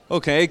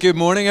Okay, good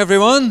morning,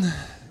 everyone.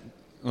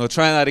 We'll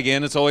try that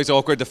again. It's always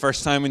awkward the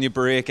first time when you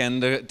break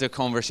into the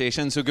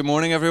conversation. So, good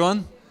morning,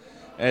 everyone.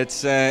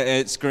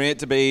 It's great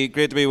to be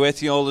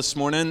with you all this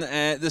morning.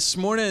 This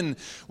morning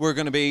we're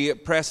going to be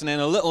pressing in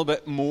a little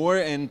bit more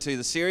into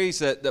the series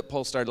that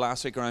Paul started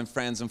last week around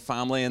friends and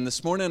family. And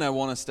this morning I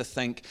want us to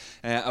think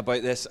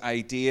about this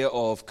idea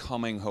of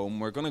coming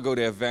home. We're going to go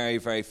to a very,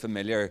 very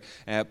familiar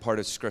part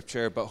of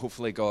Scripture, but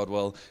hopefully God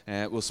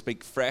will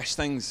speak fresh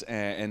things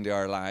into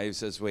our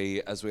lives as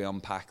we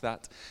unpack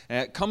that.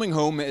 Coming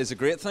home is a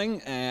great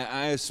thing.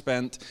 I have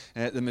spent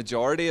the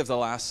majority of the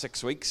last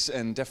 6 weeks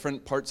in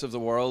different parts of the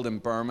world, in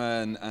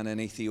Burma and in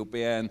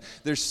Ethiopia, and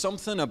there's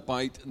something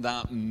about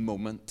that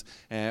moment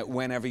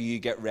whenever you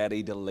get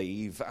ready to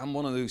leave. I'm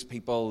one of those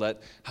people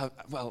that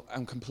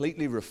I'm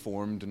completely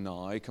reformed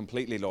now,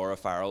 completely Laura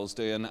Farrell's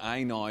doing.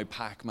 I now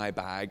pack my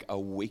bag a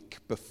week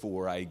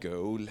before I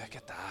go. Look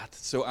at that.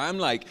 So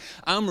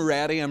I'm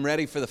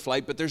ready for the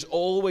flight, but there's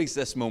always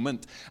this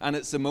moment, and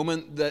it's the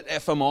moment that,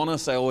 if I'm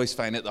honest, I always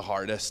find it the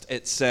hardest.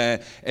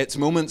 It's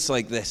moments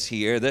like this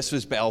here. This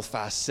was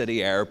Belfast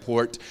City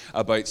Airport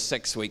about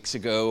 6 weeks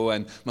ago,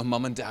 and my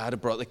mum and dad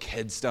had brought the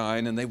kids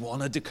down, and they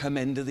wanted to come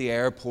into the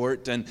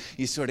airport, and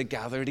you sort of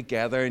gather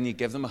together, and you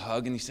give them a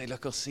hug, and you say,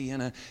 look, I'll see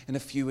you in a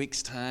few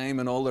weeks' time,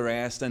 and all the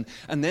rest. And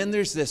then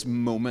there's this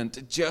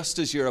moment, just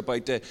as you're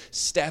about to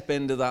step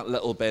into that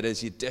little bit,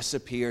 as you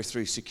disappear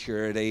through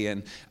security,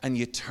 and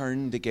you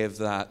turn to give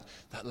that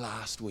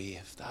last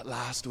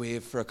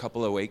wave for a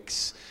couple of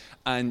weeks,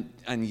 and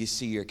you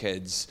see your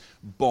kids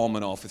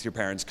bombing off with your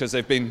parents because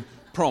they've been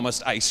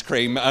promised ice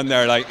cream, and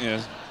they're like,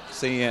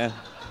 see ya.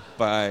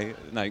 By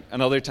like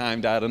another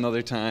time, Dad,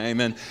 another time,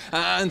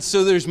 and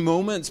so there's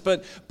moments,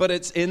 but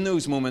it's in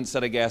those moments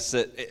that I guess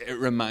that it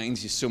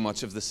reminds you so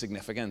much of the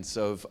significance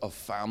of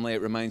family.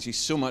 It reminds you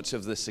so much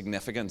of the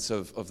significance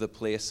of the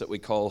place that we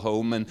call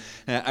home. And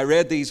I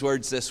read these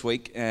words this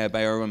week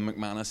by Erwin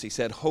McManus. He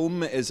said,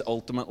 "Home is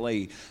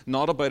ultimately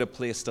not about a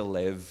place to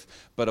live,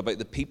 but about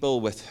the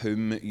people with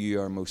whom you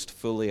are most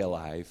fully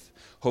alive.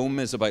 Home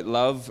is about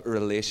love,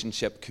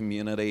 relationship,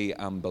 community,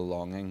 and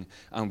belonging,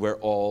 and we're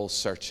all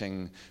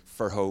searching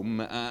for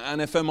home."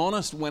 And if I'm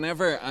honest,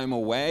 whenever I'm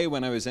away,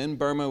 when I was in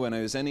Burma, when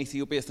I was in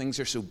Ethiopia, things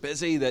are so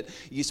busy that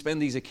you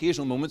spend these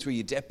occasional moments where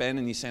you dip in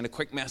and you send a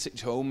quick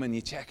message home and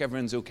you check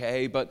everyone's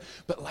okay, but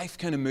life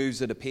kind of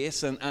moves at a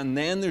pace, and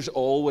then there's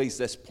always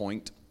this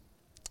point,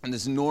 and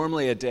there's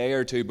normally a day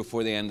or two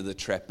before the end of the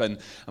trip, and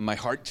my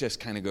heart just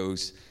kind of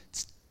goes,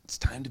 it's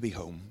time to be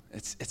home.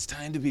 It's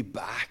time to be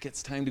back.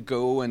 It's time to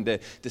go and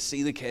to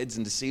see the kids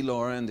and to see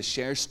Laura and to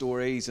share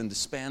stories and to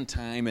spend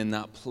time in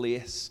that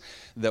place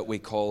that we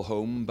call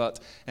home. But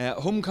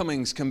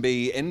homecomings can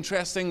be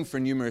interesting for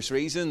numerous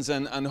reasons,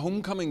 and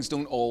homecomings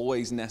don't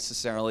always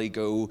necessarily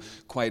go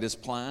quite as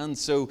planned.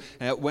 So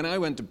when I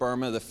went to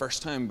Burma the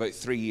first time about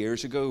 3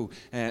 years ago,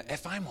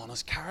 if I'm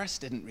honest, Karis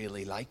didn't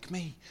really like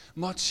me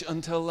much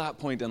until that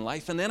point in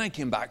life. And then I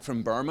came back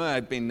from Burma.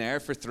 I'd been there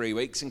for 3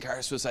 weeks, and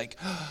Karis was like,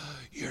 oh,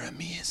 "You're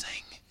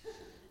amazing.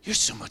 You're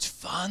so much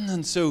fun."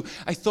 And so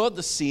I thought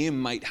the same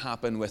might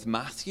happen with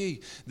Matthew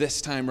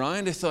this time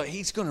round. I thought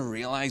he's going to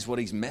realize what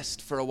he's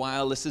missed for a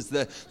while. This is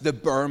the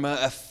Burma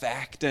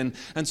effect. And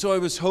so I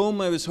was home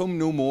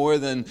no more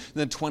than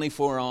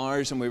 24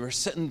 hours, and we were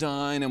sitting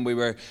down and we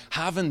were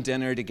having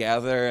dinner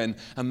together, and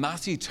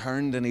Matthew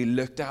turned and he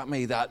looked at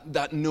me,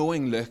 that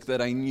knowing look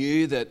that I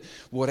knew that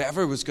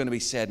whatever was going to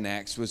be said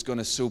next was going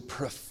to so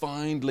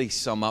profoundly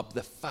sum up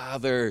the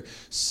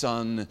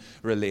father-son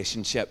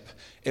relationship.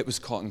 It was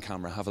caught on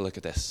camera. Have a look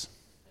at this.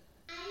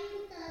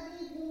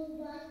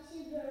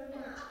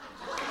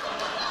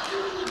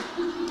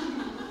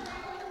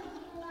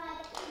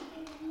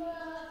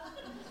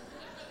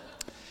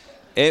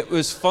 It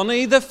was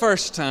funny the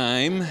first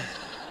time.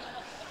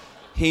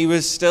 He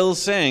was still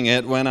saying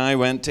it when I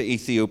went to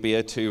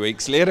Ethiopia 2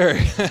 weeks later.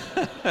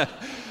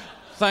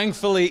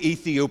 Thankfully,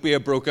 Ethiopia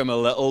broke him a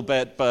little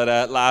bit,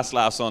 but last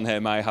laughs on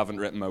him. I haven't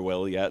written my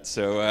will yet,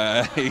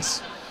 so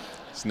he's...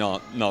 It's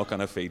not going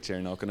to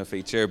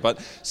feature. But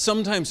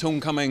sometimes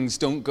homecomings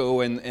don't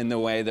go in the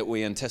way that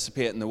we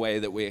anticipate, in the way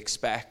that we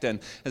expect. And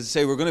as I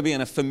say, we're going to be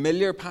in a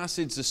familiar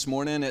passage this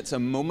morning. It's a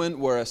moment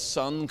where a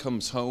son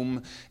comes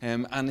home,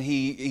 and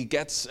he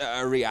gets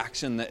a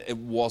reaction that it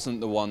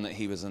wasn't the one that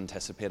he was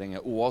anticipating.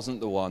 It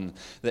wasn't the one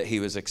that he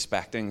was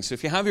expecting. So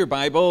if you have your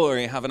Bible or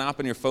you have an app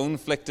on your phone,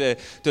 flick to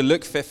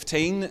Luke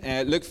 15.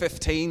 Luke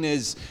 15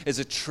 is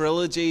a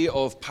trilogy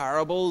of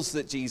parables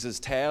that Jesus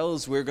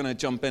tells. We're going to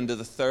jump into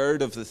the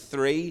third of the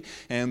three,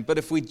 but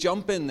if we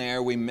jump in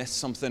there, we miss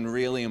something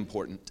really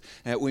important.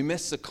 We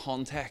miss the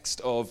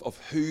context of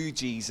who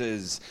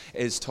Jesus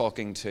is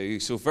talking to.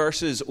 So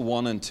verses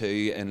 1 and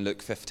 2 in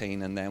Luke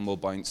 15, and then we'll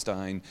bounce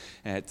down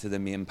to the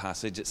main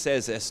passage. It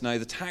says this: "Now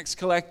the tax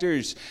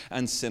collectors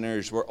and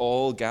sinners were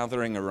all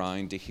gathering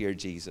around to hear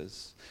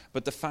Jesus.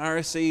 But the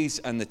Pharisees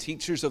and the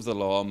teachers of the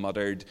law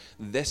muttered,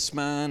 'This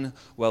man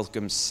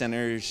welcomes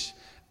sinners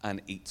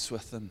and eats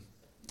with them.'"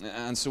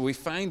 And so we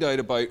find out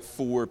about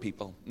 4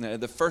 people. Now,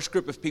 the first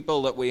group of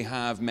people that we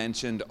have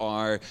mentioned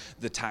are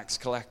the tax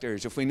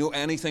collectors. If we know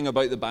anything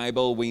about the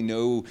Bible, we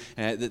know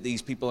that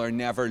these people are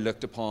never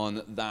looked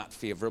upon that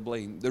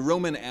favorably. The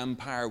Roman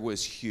Empire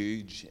was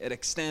huge. It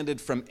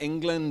extended from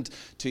England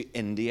to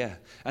India.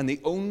 And the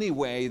only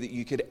way that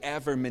you could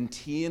ever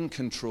maintain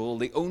control,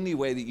 the only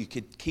way that you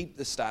could keep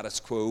the status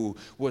quo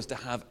was to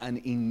have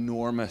an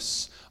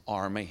enormous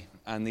army.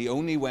 And the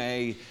only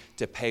way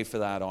to pay for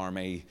that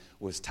army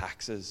was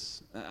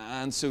taxes.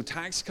 And so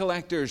tax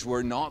collectors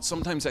were not,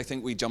 sometimes I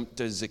think we jumped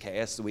to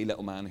Zacchaeus, the wee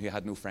little man who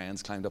had no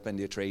friends, climbed up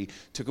into a tree,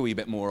 took a wee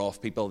bit more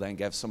off people, then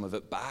gave some of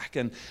it back,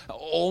 and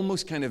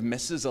almost kind of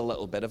misses a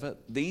little bit of it.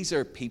 These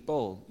are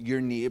people, your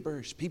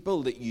neighbours,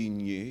 people that you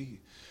knew,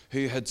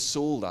 who had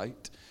sold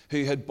out,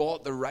 who had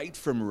bought the right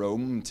from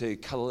Rome to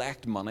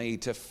collect money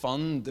to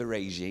fund the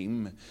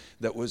regime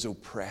that was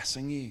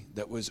oppressing you,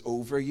 that was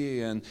over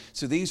you. And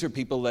so these are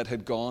people that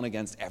had gone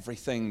against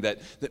everything that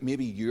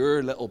maybe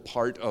your little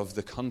part of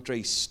the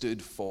country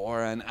stood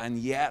for. And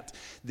yet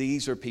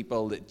these are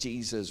people that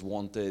Jesus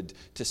wanted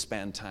to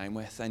spend time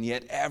with. And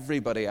yet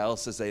everybody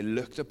else, as they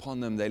looked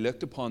upon them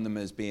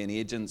as being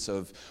agents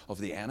of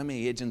the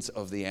enemy, agents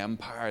of the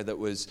empire that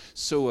was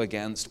so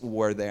against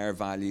where their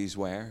values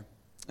were.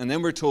 And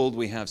then we're told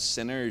we have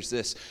sinners,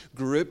 this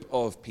group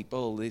of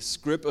people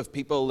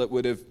that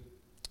would have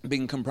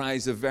been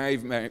comprised of very,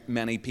 very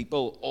many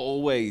people,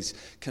 always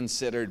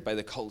considered by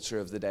the culture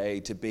of the day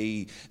to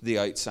be the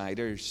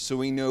outsiders. So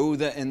we know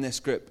that in this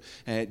group,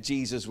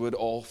 Jesus would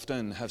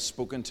often have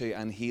spoken to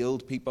and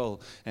healed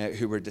people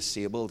who were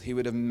disabled. He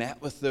would have met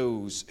with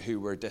those who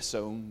were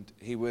disowned.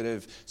 He would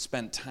have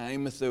spent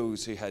time with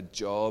those who had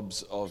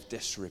jobs of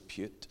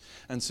disrepute.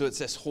 And so it's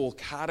this whole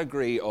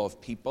category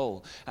of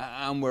people.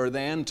 And we're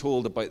then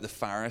told about the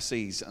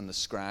Pharisees and the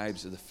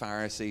scribes, or the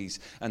Pharisees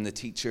and the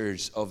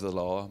teachers of the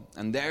law.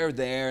 And they're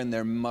there and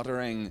they're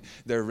muttering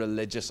their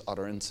religious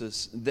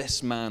utterances.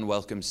 This man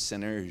welcomes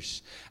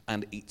sinners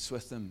and eats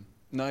with them.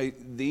 Now,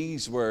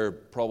 these were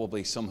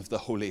probably some of the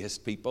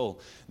holiest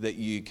people that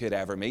you could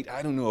ever meet.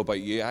 I don't know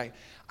about you.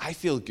 I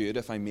feel good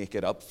if I make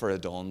it up for a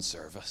dawn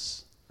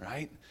service,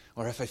 right?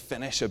 Or if I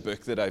finish a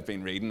book that I've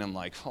been reading, I'm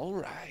like, all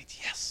right,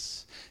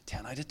 yes.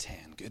 10 out of 10,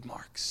 good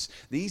marks.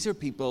 These are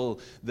people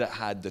that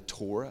had the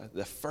Torah,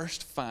 the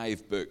first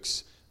 5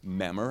 books,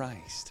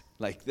 memorized.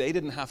 Like, they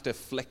didn't have to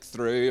flick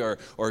through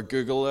or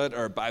Google it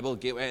or Bible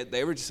Gateway.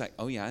 They were just like,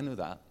 oh yeah, I know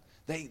that.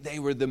 They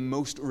were the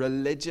most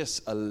religious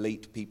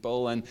elite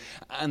people, and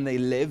they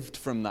lived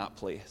from that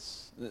place.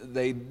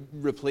 They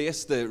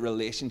replaced the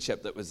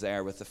relationship that was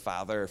there with the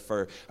Father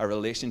for a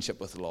relationship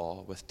with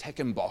law, with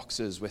ticking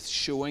boxes, with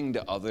showing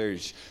to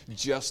others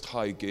just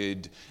how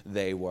good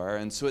they were.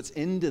 And so it's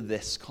into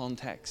this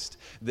context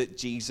that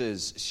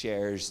Jesus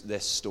shares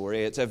this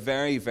story. It's a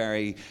very,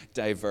 very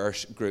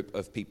diverse group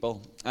of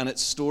people. And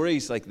it's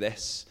stories like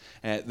this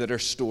that are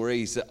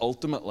stories that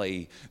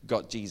ultimately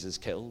got Jesus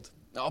killed.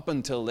 Up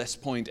until this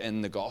point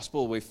in the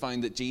gospel, we've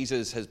found that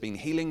Jesus has been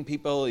healing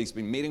people, he's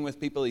been meeting with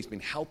people, he's been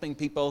helping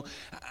people,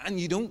 and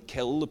you don't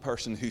kill the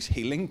person who's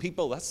healing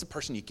people. That's the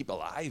person you keep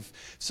alive.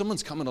 If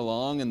someone's coming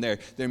along and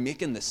they're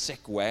making the sick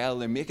well,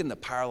 they're making the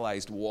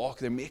paralyzed walk,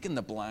 they're making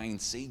the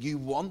blind see, you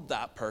want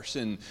that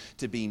person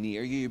to be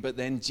near you. But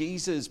then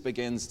Jesus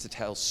begins to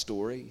tell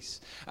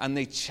stories, and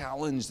they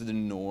challenge the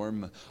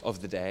norm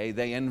of the day.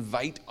 They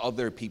invite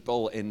other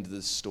people into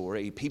the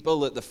story,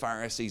 people that the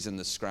Pharisees and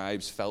the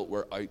scribes felt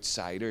were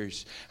outside.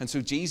 And so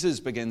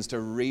Jesus begins to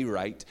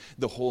rewrite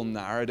the whole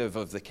narrative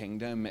of the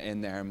kingdom in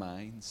their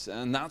minds.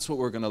 And that's what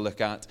we're going to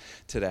look at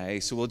today.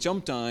 So we'll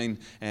jump in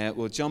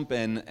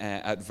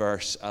at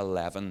verse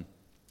 11.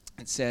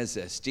 It says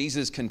this: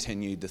 Jesus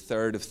continued, the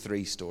third of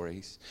 3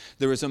 stories.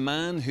 There was a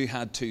man who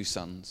had 2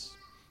 sons.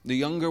 The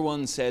younger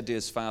one said to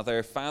his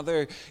father,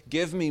 "Father,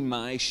 give me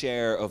my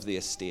share of the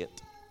estate."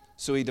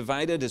 So he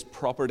divided his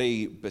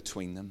property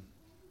between them.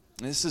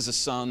 This is a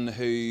son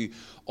who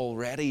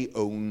already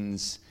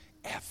owns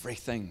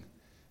everything,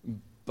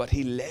 but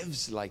he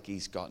lives like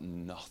he's got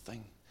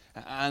nothing.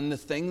 And the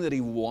thing that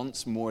he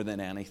wants more than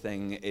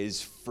anything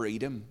is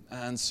freedom.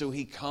 And so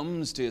he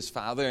comes to his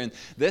father, and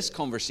this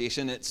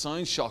conversation, it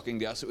sounds shocking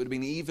to us. It would have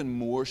been even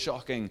more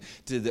shocking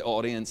to the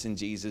audience in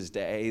Jesus'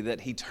 day, that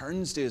he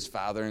turns to his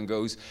father and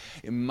goes,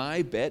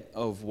 "My bit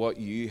of what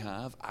you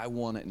have, I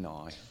want it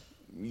now.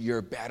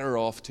 You're better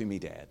off to me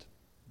dead,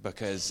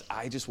 because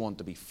I just want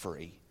to be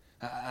free."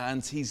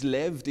 And he's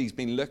lived, he's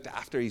been looked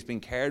after, he's been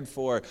cared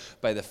for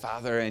by the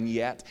Father, and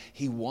yet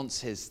he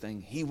wants his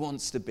thing. He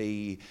wants to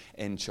be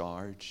in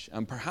charge.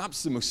 And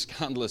perhaps the most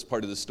scandalous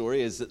part of the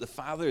story is that the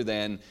Father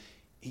then,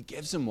 he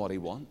gives him what he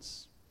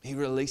wants. He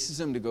releases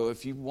him to go,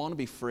 if you want to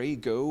be free,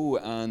 go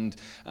and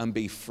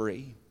be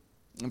free.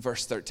 In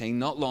verse 13,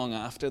 not long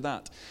after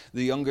that,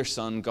 the younger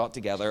son got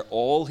together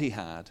all he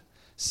had,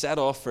 set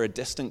off for a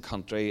distant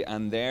country,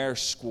 and there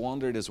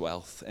squandered his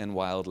wealth in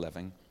wild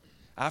living.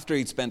 After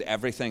he'd spent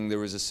everything, there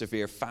was a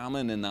severe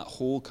famine in that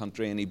whole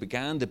country, and he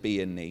began to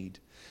be in need.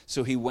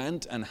 So he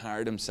went and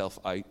hired himself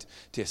out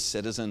to a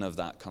citizen of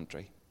that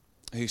country.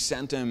 who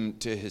sent him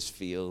to his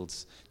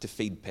fields to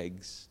feed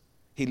pigs.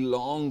 He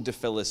longed to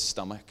fill his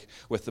stomach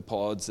with the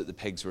pods that the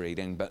pigs were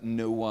eating, but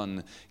no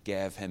one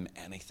gave him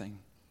anything.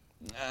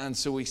 And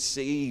so we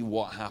see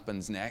what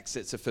happens next.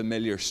 It's a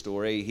familiar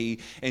story. He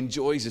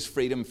enjoys his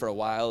freedom for a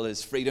while.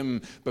 His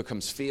freedom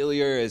becomes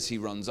failure as he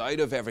runs out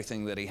of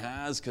everything that he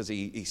has because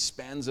he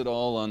spends it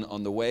all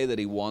on the way that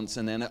he wants.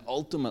 And then it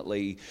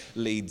ultimately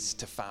leads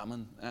to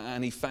famine.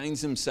 And he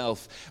finds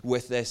himself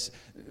with this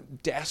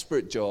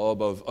desperate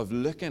job of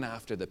looking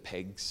after the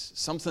pigs,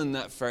 something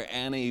that for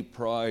any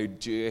proud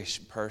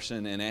Jewish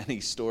person in any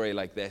story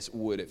like this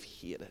would have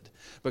hated,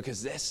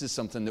 because this is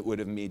something that would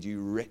have made you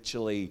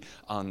ritually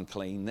unclean.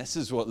 This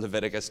is what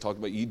Leviticus talked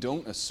about. You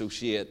don't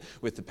associate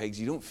with the pigs.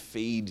 You don't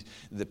feed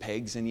the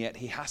pigs. And yet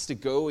he has to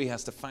go. He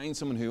has to find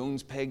someone who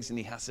owns pigs, and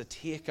he has to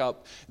take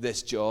up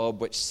this job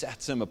which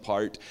sets him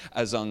apart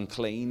as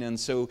unclean. And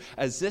so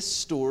as this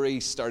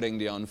story's starting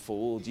to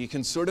unfold, you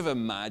can sort of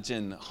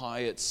imagine how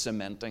it's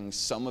cementing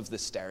some of the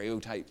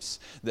stereotypes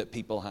that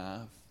people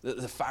have.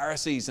 The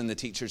Pharisees and the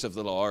teachers of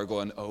the law are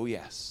going, oh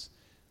yes,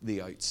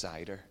 the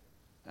outsider.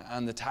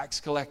 And the tax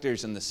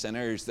collectors and the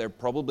sinners, they're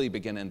probably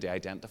beginning to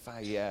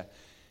identify, yeah,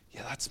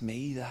 that's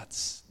me,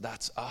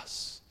 that's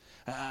us.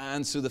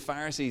 And so the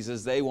Pharisees,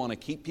 as they want to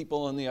keep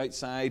people on the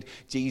outside,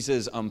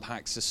 Jesus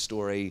unpacks the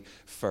story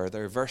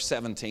further. Verse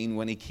 17,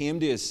 when he came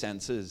to his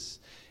senses,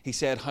 he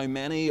said, how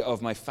many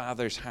of my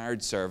father's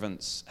hired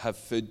servants have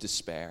food to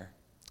spare?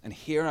 And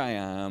here I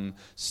am,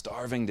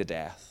 starving to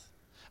death.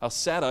 I'll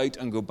set out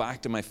and go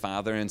back to my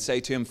father and say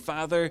to him,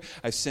 Father,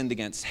 I've sinned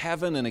against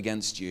heaven and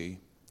against you.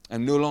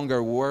 I'm no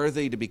longer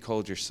worthy to be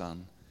called your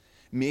son.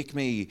 Make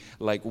me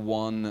like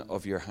one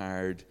of your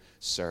hired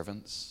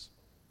servants.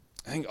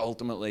 I think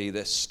ultimately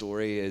this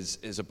story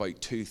is about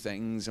two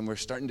things, and we're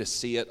starting to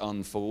see it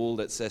unfold.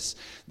 It's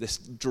this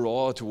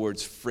draw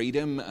towards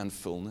freedom and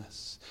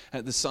fullness.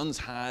 The son's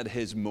had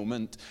his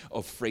moment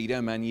of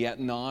freedom, and yet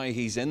now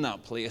he's in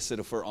that place that,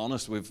 if we're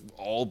honest, we've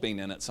all been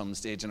in at some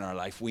stage in our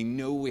life. We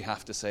know we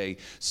have to say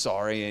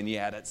sorry, and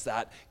yet it's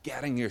that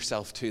getting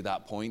yourself to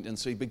that point. And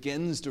so he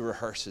begins to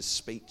rehearse his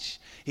speech.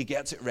 He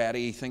gets it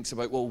ready. He thinks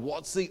about, well,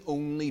 what's the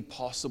only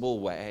possible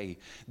way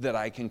that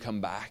I can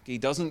come back? He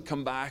doesn't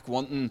come back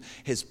wanting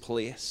his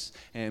place,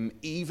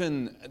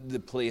 even the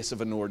place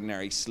of an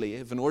ordinary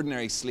slave. An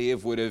ordinary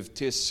slave would have,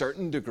 to a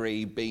certain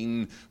degree,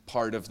 been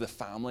part of the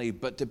family,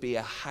 but to be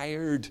a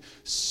hired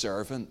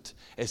servant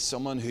is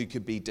someone who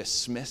could be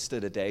dismissed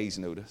at a day's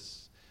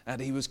notice. And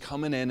he was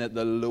coming in at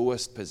the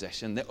lowest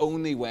position. The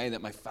only way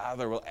that my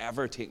father will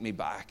ever take me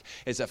back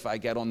is if I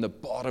get on the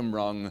bottom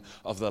rung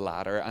of the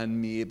ladder, and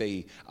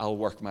maybe I'll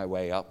work my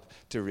way up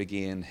to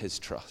regain his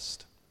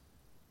trust.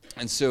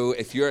 And so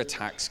if you're a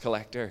tax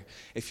collector,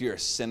 if you're a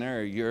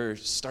sinner, you're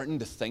starting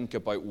to think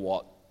about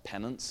what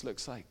penance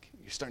looks like.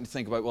 You're starting to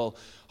think about, well,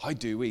 how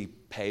do we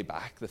pay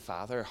back the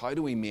Father? How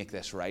do we make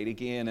this right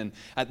again? And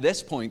at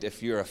this point,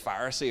 if you're a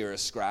Pharisee or a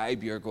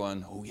scribe, you're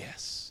going, oh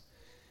yes,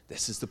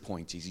 this is the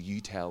point, Jesus.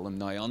 You tell them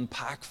now,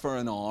 unpack for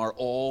an hour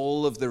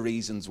all of the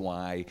reasons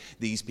why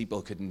these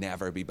people could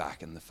never be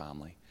back in the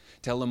family.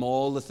 Tell them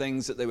all the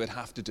things that they would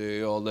have to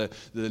do, all the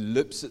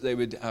loops that they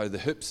would, or the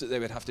hoops that they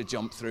would have to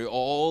jump through,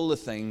 all the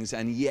things.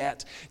 And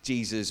yet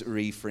Jesus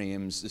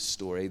reframes the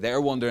story.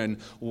 They're wondering,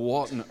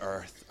 what on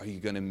earth are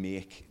you going to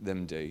make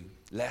them do?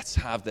 Let's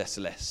have this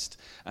list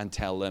and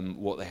tell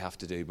them what they have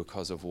to do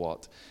because of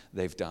what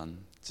they've done.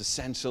 It's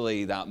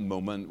essentially that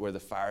moment where the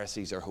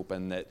Pharisees are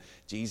hoping that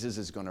Jesus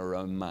is going to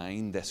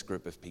remind this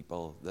group of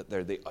people that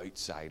they're the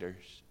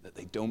outsiders, that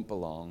they don't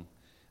belong.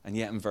 And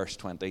yet in verse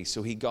 20,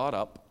 so he got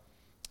up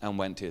and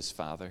went to his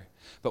father.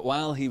 But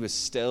while he was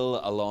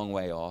still a long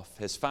way off,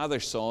 his father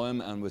saw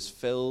him and was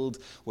filled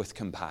with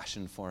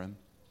compassion for him.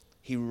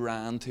 He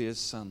ran to his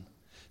son,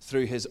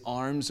 threw his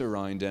arms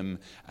around him,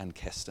 and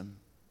kissed him.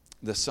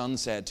 The son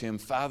said to him,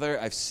 Father,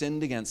 I've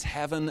sinned against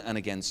heaven and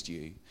against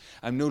you.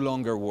 I'm no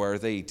longer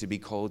worthy to be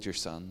called your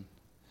son.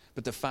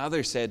 But the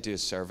father said to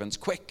his servants,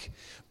 Quick,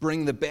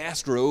 bring the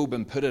best robe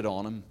and put it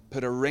on him.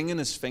 Put a ring in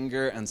his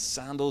finger and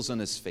sandals on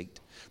his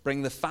feet.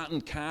 Bring the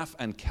fattened calf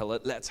and kill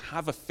it. Let's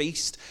have a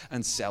feast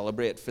and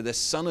celebrate. For this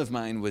son of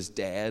mine was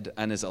dead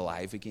and is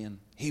alive again.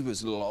 He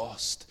was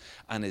lost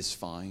and is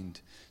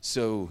found.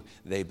 So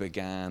they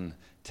began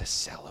to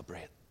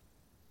celebrate.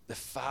 The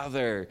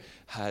father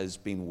has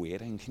been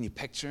waiting. Can you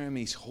picture him?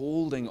 He's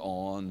holding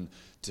on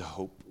to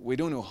hope. We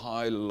don't know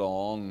how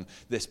long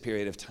this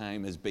period of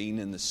time has been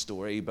in the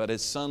story, but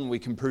his son, we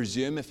can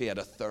presume if he had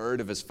a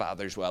third of his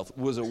father's wealth,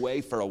 was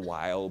away for a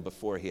while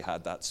before he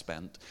had that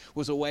spent,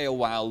 was away a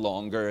while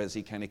longer as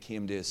he kind of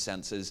came to his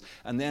senses,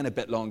 and then a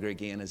bit longer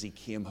again as he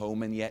came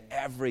home. And yet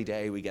every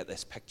day we get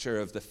this picture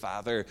of the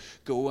father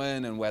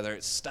going, and whether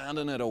it's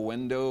standing at a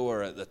window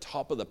or at the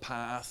top of the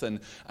path and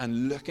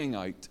looking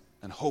out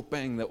and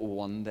hoping that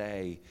one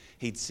day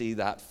he'd see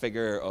that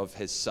figure of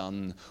his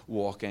son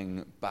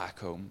walking back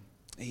home.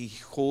 He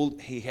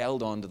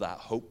held on to that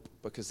hope,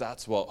 because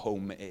that's what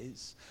home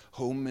is.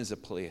 Home is a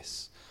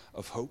place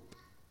of hope.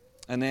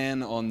 And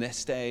then on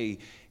this day,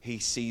 he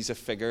sees a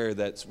figure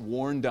that's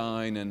worn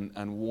down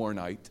and worn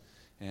out.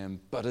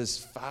 But as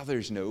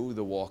fathers know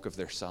the walk of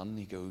their son,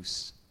 he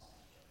goes,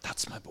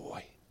 that's my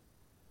boy.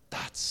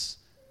 That's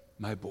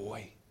my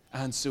boy.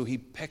 And so he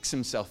picks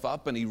himself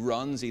up and he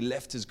runs, he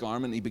lifts his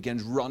garment, and he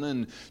begins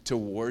running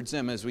towards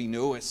him. As we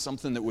know, it's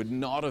something that would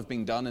not have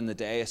been done in the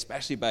day,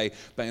 especially by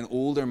an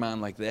older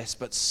man like this.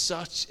 But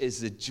such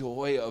is the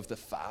joy of the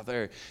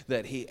father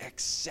that he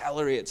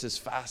accelerates as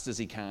fast as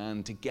he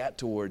can to get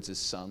towards his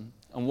son.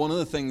 And one of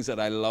the things that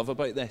I love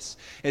about this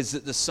is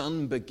that the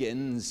son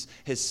begins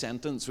his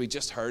sentence. We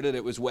just heard it.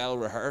 It was well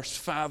rehearsed.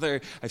 Father,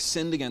 I've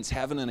sinned against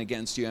heaven and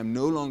against you. I'm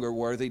no longer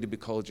worthy to be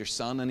called your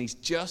son. And he's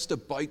just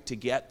about to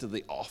get to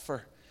the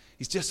offer.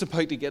 He's just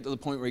about to get to the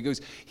point where he goes,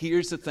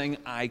 here's the thing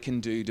I can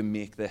do to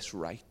make this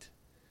right.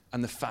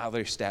 And the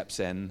father steps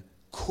in,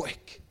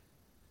 quick,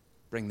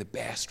 bring the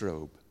best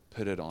robe,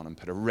 put it on him,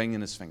 put a ring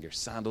in his finger,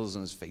 sandals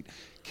on his feet,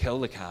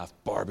 kill the calf,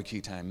 barbecue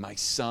time. My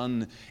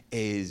son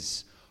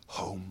is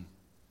home.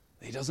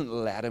 He doesn't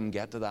let him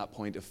get to that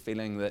point of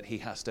feeling that he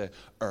has to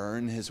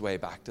earn his way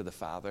back to the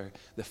father.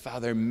 The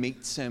father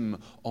meets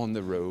him on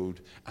the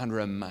road and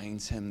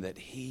reminds him that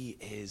he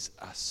is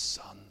a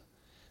son,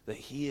 that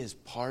he is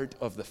part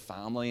of the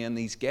family, and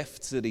these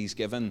gifts that he's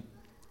given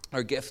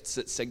are gifts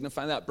that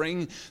signify that.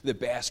 Bring the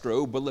best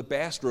robe. Well, the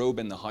best robe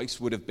in the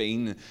house would have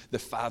been the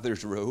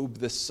father's robe.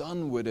 The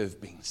son would have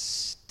been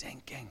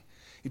stinking.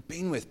 He'd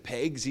been with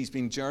pigs, he's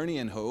been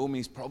journeying home,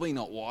 he's probably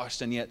not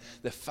washed, and yet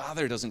the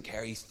father doesn't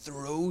care. He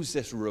throws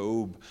this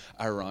robe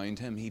around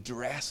him, he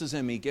dresses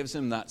him, he gives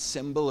him that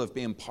symbol of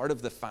being part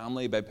of the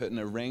family by putting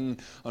a ring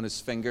on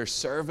his finger.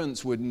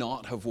 Servants would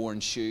not have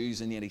worn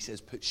shoes, and yet he says,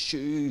 put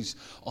shoes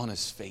on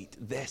his feet.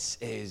 This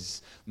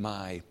is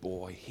my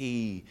boy,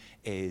 he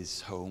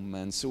is home.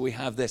 And so we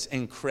have this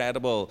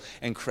incredible,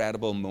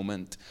 incredible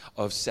moment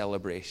of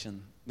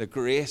celebration. The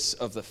grace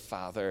of the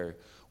father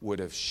would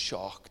have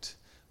shocked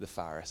the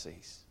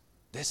Pharisees.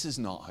 This is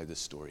not how the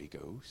story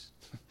goes.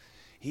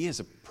 He has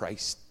a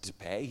price to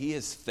pay. He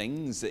has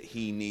things that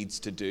he needs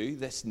to do.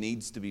 This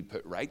needs to be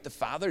put right. The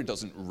father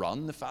doesn't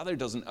run. The father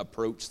doesn't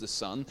approach the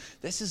son.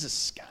 This is a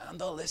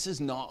scandal. This is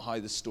not how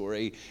the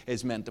story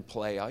is meant to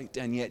play out.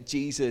 And yet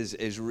Jesus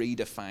is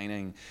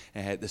redefining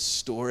the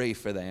story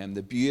for them.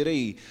 The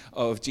beauty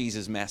of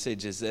Jesus'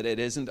 message is that it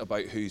isn't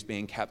about who's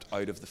being kept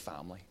out of the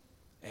family.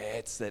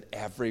 It's that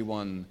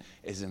everyone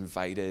is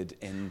invited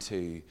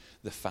into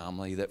the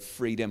family, that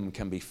freedom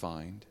can be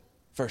found.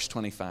 Verse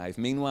 25,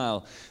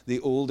 meanwhile,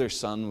 the older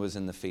son was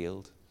in the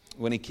field.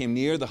 When he came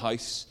near the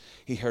house,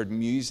 he heard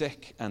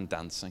music and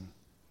dancing.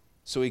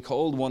 So he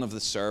called one of the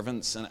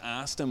servants and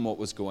asked him what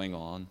was going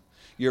on.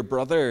 Your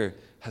brother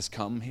has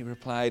come, he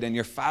replied, and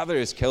your father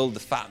has killed the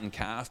fattened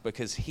calf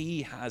because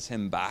he has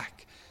him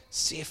back,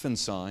 safe and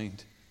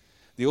sound.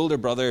 The older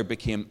brother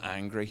became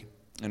angry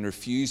and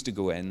refused to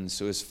go in,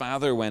 so his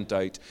father went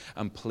out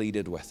and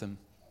pleaded with him.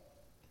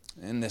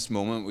 In this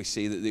moment, we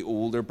see that the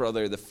older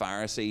brother, the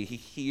Pharisee, he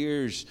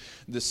hears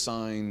the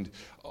sound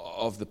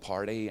of the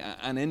party,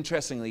 and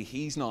interestingly,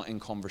 he's not in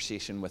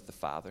conversation with the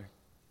father.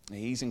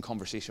 He's in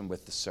conversation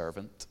with the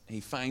servant. He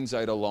finds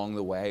out along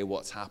the way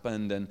what's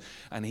happened,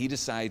 and he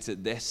decides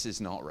that this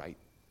is not right,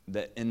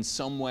 that in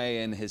some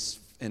way in his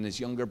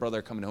younger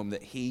brother coming home,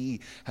 that he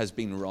has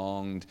been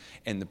wronged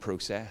in the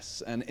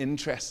process. And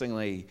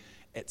interestingly,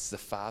 it's the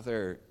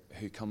father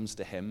who comes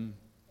to him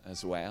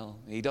as well.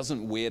 He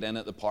doesn't wait in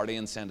at the party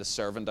and send a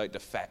servant out to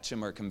fetch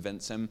him or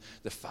convince him.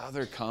 The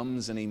father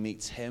comes and he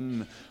meets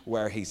him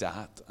where he's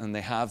at, and they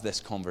have this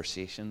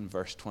conversation.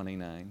 Verse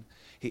 29.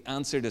 He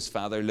answered his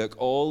father, look,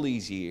 all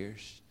these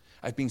years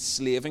I've been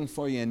slaving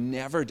for you and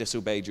never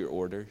disobeyed your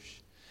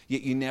orders.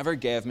 Yet you never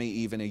gave me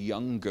even a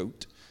young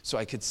goat so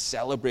I could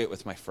celebrate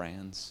with my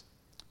friends.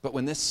 But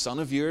when this son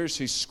of yours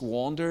who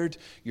squandered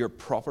your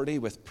property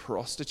with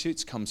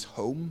prostitutes comes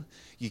home,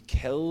 you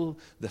kill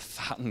the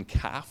fattened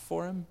calf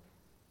for him?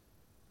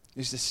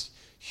 There's this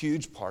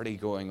huge party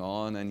going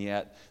on, and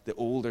yet the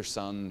older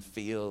son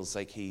feels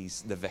like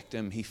he's the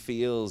victim. He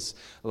feels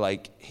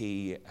like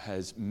he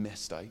has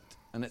missed out.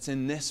 And it's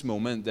in this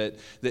moment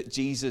that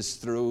Jesus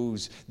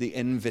throws the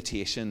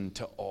invitation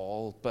to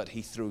all, but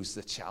he throws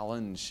the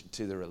challenge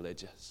to the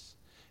religious.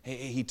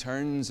 He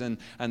turns and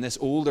this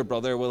older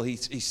brother, well,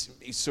 he's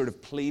sort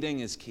of pleading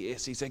his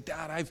case. He's like,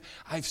 Dad,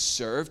 I've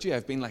served you.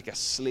 I've been like a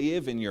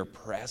slave in your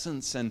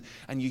presence, and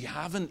you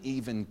haven't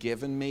even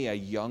given me a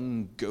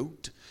young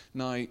goat.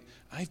 Now,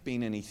 I've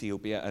been in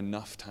Ethiopia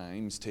enough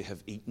times to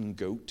have eaten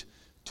goat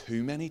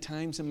too many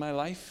times in my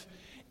life.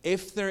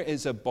 If there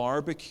is a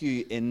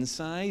barbecue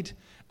inside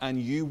and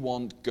you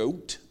want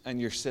goat and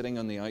you're sitting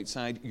on the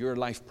outside, your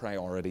life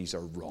priorities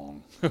are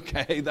wrong,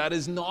 okay? That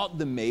is not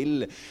the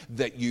meal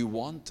that you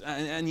want.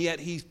 And yet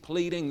he's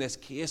pleading this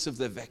case of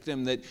the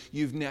victim, that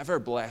you've never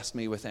blessed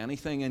me with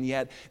anything. And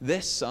yet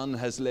this son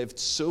has lived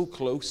so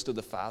close to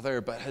the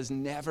father but has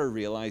never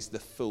realized the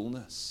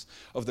fullness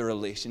of the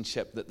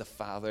relationship that the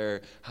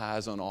father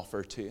has on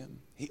offer to him.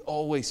 He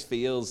always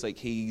feels like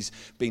he's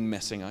been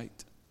missing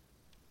out.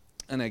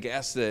 And I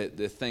guess the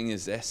thing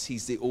is this,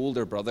 he's the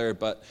older brother,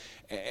 but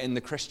in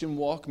the Christian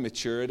walk,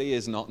 maturity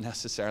is not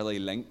necessarily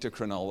linked to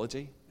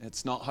chronology.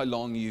 It's not how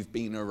long you've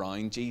been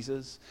around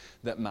Jesus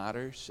that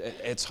matters.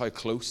 It's how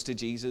close to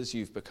Jesus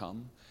you've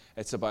become.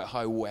 It's about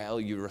how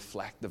well you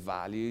reflect the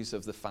values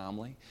of the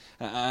family.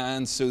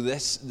 And so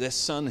this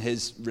son,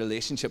 his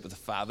relationship with the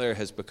father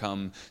has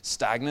become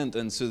stagnant.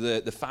 And so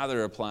the father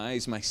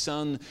replies, "My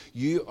son,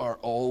 you are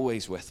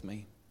always with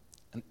me,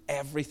 and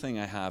everything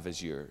I have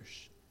is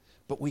yours.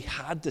 But we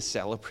had to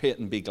celebrate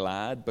and be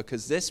glad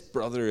because this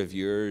brother of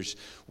yours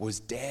was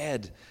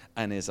dead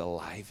and is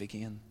alive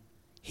again.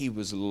 He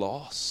was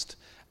lost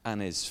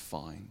and is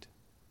found."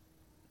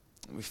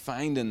 We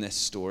find in this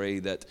story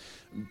that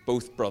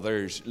both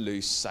brothers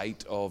lose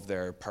sight of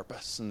their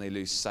purpose and they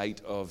lose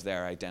sight of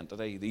their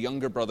identity. The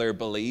younger brother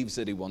believes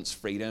that he wants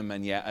freedom,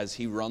 and yet as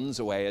he runs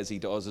away, as he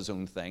does his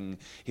own thing,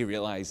 he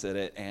realizes that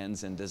it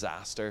ends in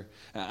disaster.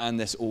 And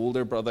this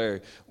older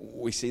brother,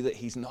 we see that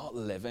he's not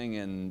living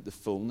in the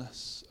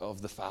fullness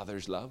of the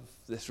Father's love.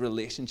 This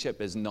relationship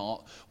is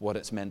not what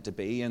it's meant to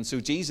be. And so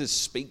Jesus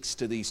speaks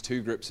to these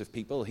two groups of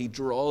people. He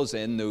draws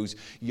in those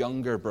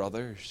younger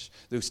brothers,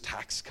 those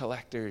tax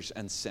collectors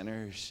and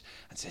sinners,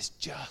 and says,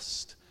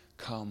 just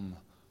come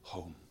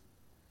home.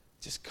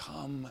 Just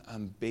come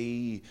and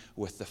be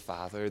with the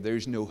Father.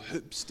 There's no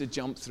hoops to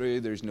jump through.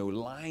 There's no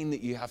line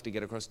that you have to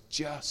get across.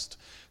 Just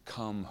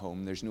come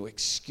home. There's no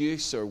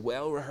excuse or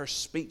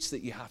well-rehearsed speech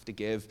that you have to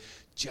give.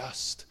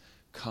 Just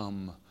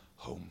come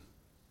home.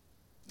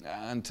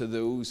 And to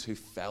those who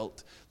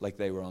felt like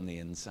they were on the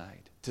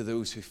inside, to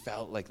those who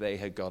felt like they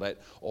had got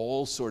it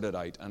all sorted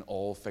out and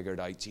all figured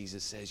out,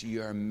 Jesus says,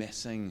 you are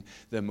missing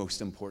the most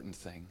important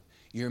thing.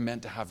 You're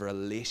meant to have a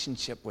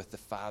relationship with the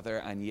Father,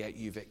 and yet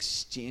you've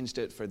exchanged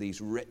it for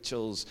these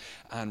rituals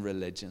and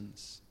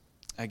religions.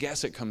 I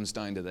guess it comes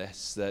down to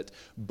this, that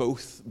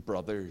both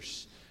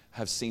brothers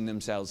have seen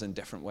themselves in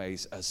different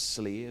ways as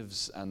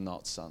slaves and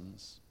not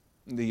sons.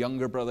 The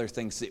younger brother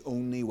thinks the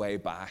only way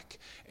back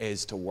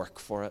is to work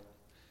for it.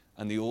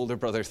 And the older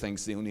brother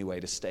thinks the only way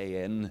to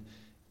stay in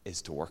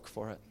is to work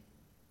for it.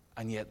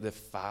 And yet the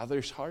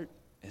Father's heart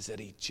is that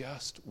he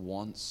just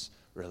wants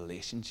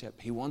relationship.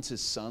 He wants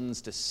his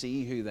sons to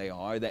see who they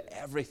are, that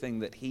everything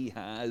that he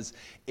has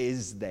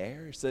is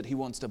theirs, that he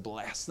wants to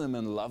bless them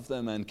and love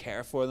them and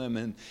care for them.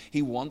 And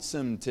he wants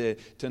them to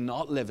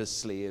not live as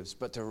slaves,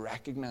 but to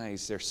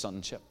recognize their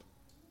sonship.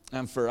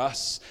 And for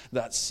us,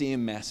 that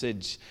same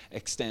message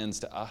extends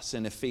to us.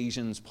 In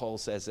Ephesians, Paul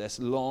says this,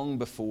 long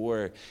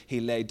before he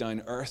laid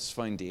down earth's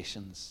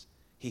foundations,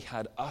 he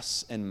had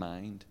us in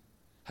mind,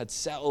 had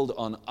settled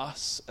on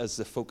us as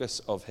the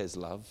focus of his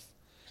love,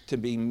 to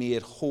be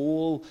made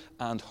whole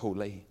and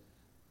holy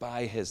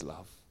by his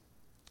love.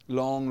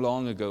 Long,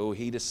 long ago,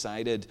 he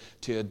decided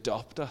to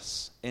adopt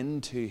us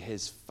into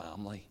his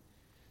family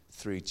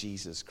through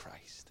Jesus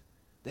Christ.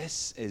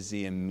 This is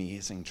the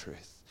amazing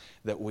truth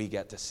that we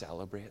get to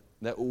celebrate,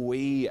 that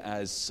we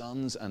as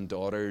sons and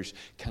daughters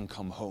can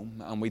come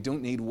home, and we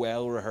don't need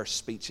well-rehearsed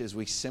speeches.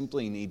 We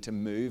simply need to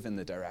move in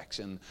the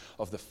direction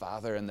of the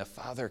Father, and the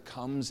Father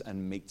comes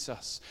and meets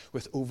us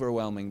with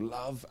overwhelming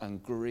love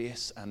and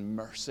grace and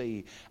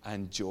mercy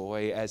and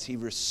joy as he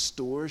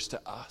restores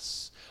to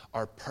us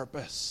our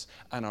purpose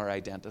and our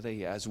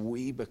identity as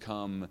we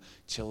become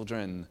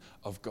children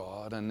of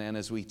God. And then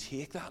as we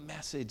take that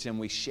message and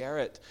we share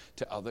it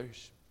to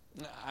others.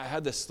 I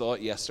had this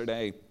thought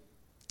yesterday.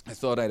 I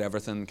thought I'd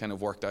everything kind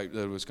of worked out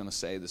that I was going to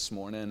say this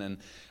morning.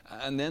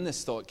 And then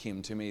this thought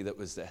came to me that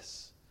was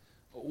this.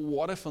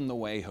 What if on the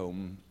way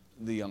home,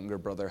 the younger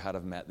brother had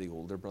have met the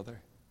older brother?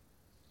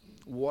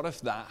 What if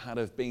that had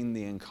have been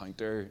the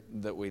encounter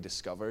that we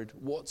discovered?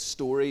 What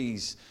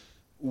stories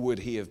would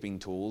he have been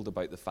told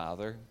about the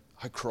Father?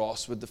 How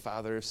cross would the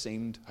Father have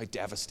seemed? How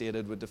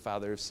devastated would the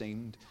Father have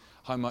seemed?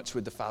 How much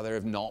would the Father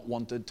have not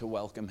wanted to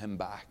welcome him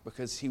back?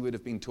 Because he would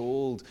have been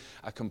told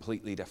a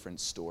completely different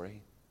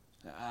story.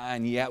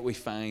 And yet we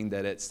find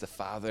that it's the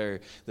Father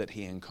that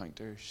he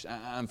encounters.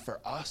 And for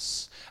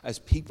us, as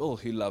people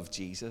who love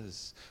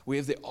Jesus, we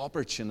have the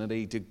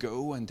opportunity to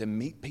go and to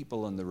meet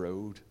people on the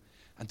road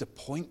and to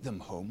point them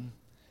home,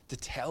 to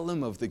tell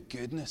them of the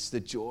goodness, the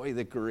joy,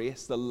 the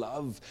grace, the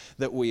love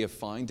that we have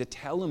found, to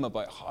tell them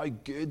about how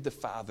good the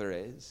Father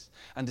is,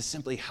 and to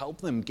simply help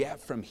them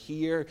get from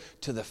here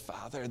to the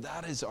Father.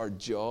 That is our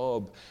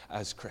job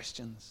as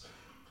Christians.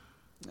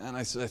 And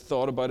I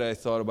thought about it. I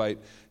thought about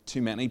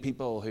too many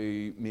people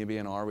who maybe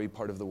in our wee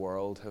part of the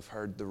world have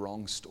heard the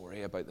wrong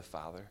story about the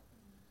Father,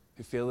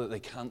 who feel that they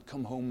can't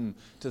come home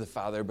to the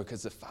Father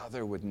because the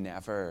Father would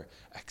never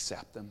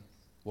accept them.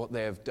 What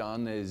they have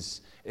done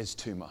is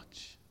too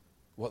much.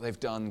 What they've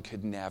done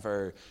could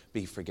never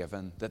be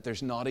forgiven, that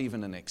there's not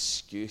even an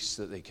excuse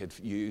that they could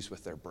use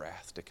with their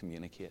breath to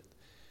communicate.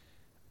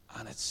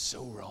 And it's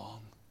so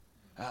wrong.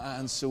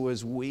 And so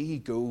as we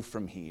go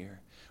from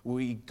here,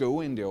 we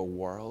go into a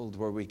world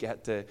where we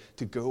get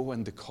to go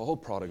and to call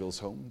prodigals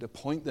home, to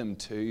point them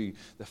to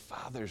the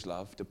Father's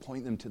love, to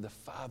point them to the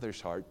Father's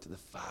heart, to the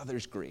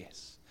Father's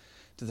grace,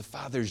 to the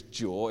Father's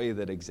joy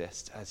that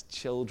exists as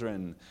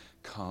children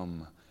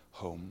come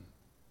home.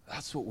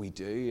 That's what we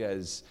do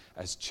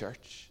as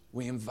church.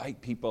 We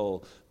invite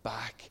people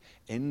back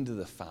into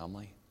the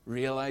family.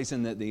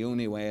 realizing that the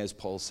only way, as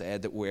Paul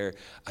said, that we're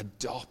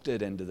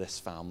adopted into this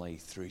family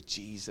through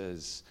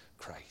Jesus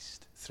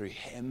Christ, through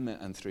him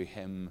and through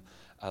him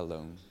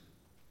alone.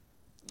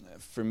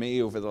 For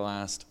me, over the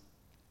last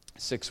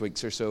 6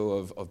 weeks or so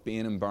of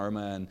being in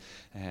Burma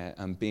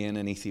and being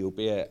in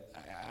Ethiopia,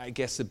 I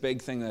guess the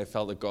big thing that I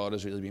felt that God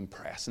has really been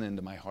pressing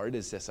into my heart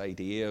is this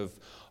idea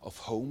of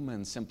home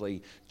and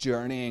simply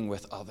journeying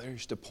with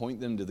others to point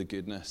them to the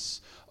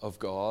goodness of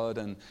God.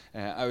 And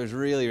I was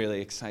really,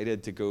 really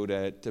excited to go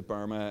to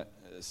Burma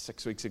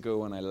 6 weeks ago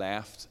when I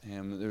left.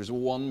 There was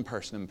one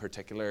person in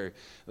particular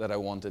that I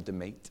wanted to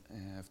meet.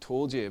 I've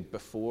told you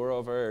before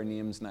of her. Her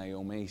name's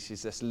Naomi.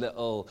 She's this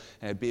little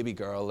baby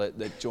girl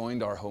that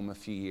joined our home a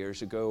few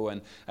years ago.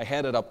 And I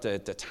headed up to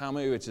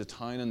Tamu, which is a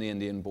town on the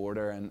Indian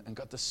border, and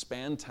got to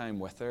spend time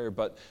with her.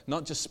 But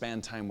not just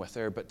spend time with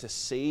her, but to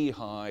see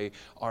how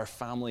our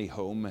family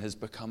home has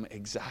become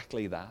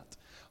exactly that.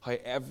 How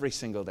every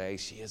single day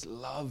she is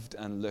loved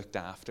and looked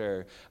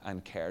after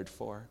and cared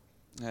for.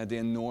 The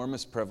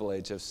enormous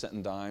privilege of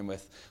sitting down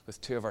with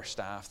two of our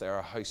staff. They're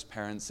our house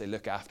parents. They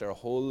look after a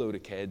whole load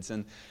of kids,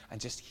 and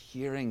just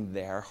hearing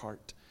their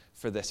heart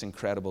for this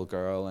incredible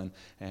girl. And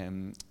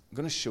I'm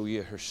going to show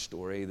you her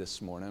story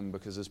this morning,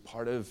 because as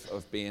part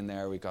of being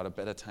there, we got a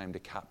bit of time to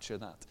capture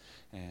that.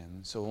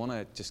 So I want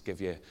to just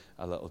give you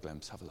a little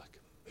glimpse. Have a look.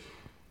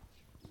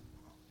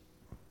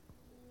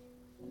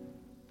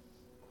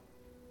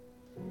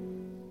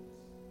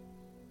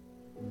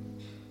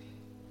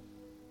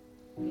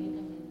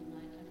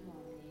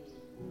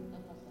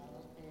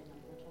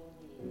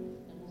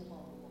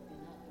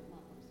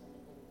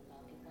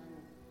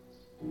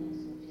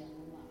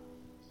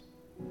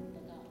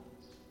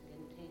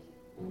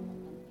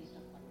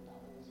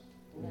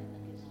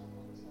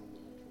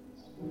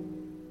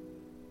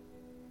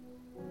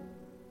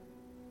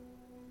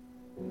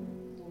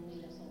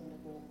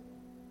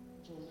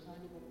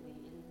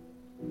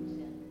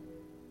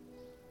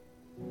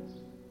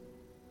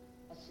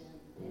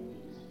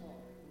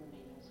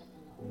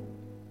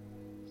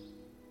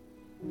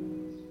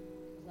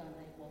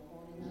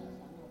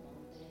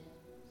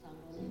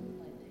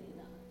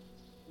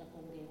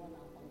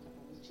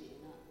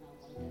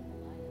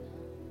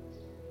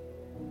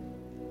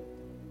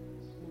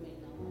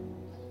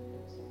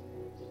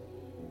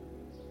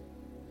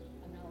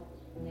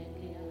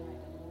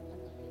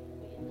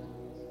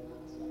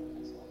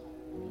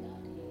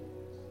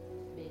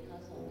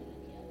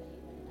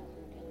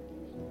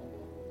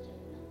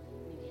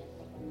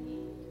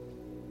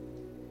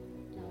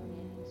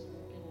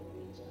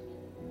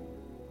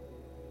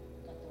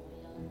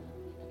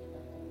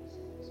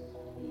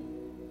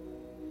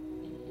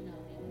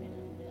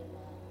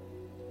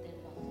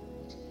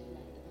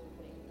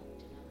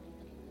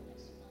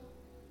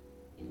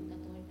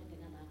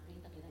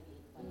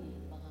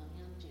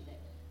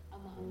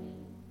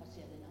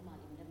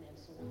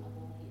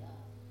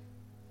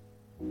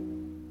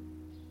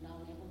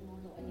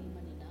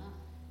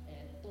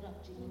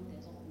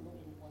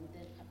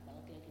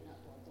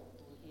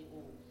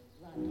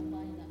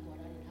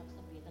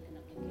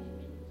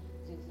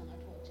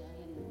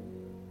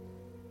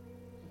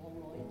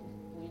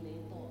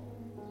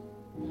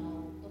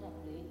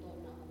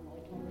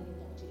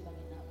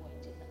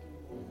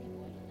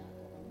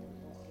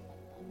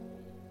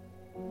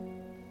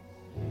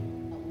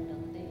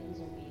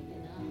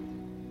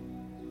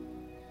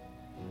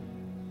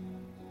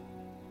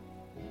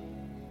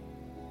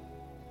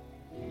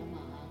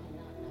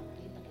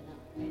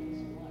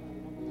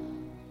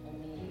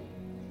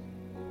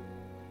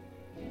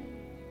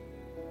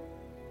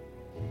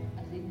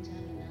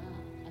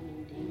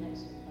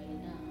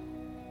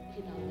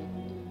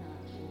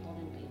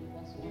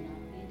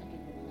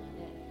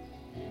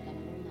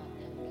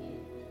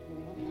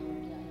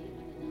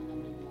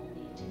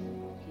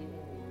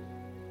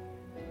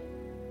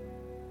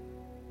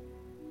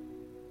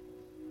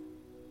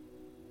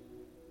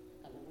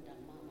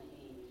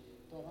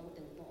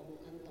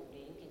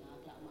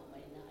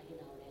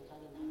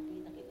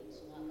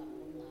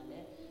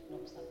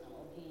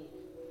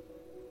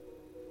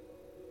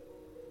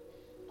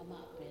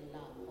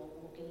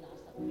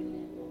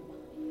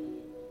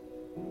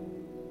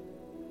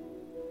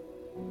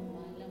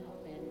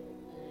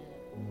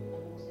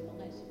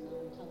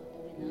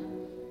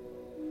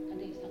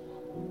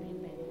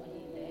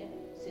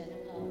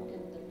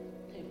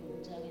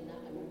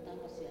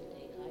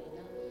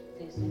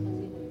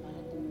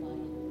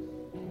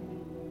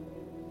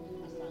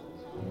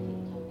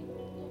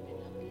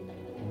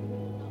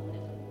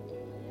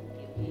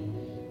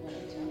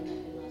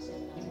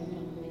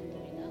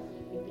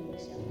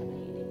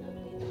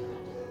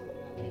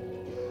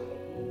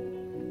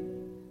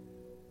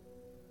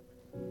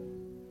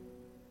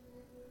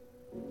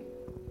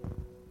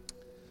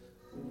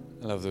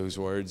 I love those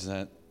words,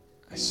 that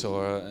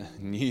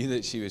knew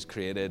that she was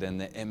created in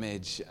the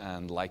image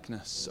and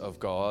likeness of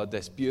God.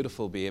 This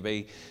beautiful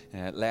baby,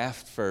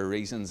 left for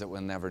reasons that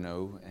we'll never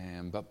know,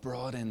 but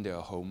brought into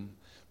a home,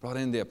 brought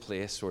into a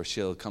place where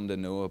she'll come to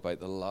know about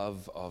the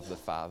love of the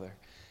Father,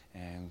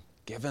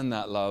 given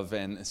that love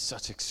in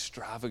such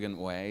extravagant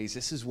ways.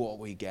 This is what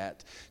we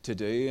get to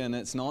do, and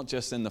it's not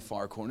just in the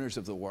far corners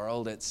of the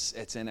world,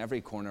 it's in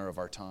every corner of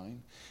our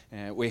town.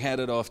 We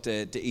headed off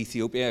to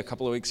Ethiopia a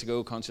couple of weeks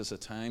ago, conscious of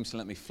time, so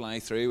let me fly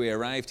through. We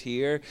arrived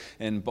here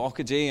in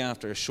Bokaji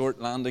after a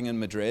short landing in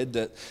Madrid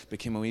that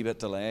became a wee bit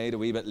delayed, a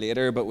wee bit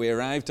later, but we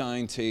arrived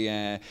down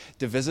to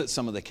visit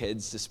some of the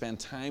kids, to spend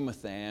time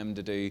with them,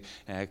 to do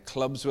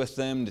clubs with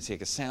them, to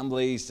take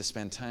assemblies, to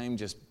spend time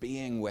just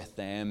being with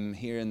them,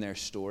 hearing their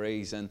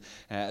stories. And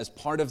as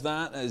part of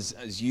that,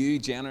 as you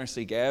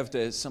generously gave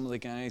to some of the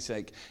guys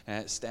like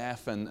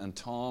Steph and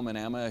Tom and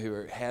Emma, who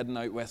were heading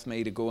out with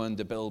me to go in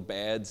to build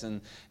beds,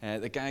 and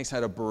the guys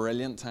had a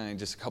brilliant time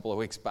just a couple of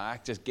weeks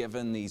back, just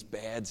giving these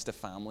beds to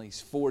families,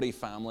 40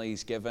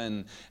 families,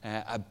 given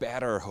a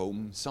better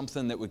home,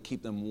 something that would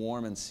keep them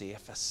warm and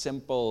safe, a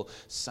simple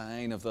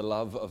sign of the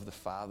love of the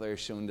Father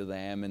shown to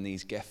them in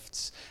these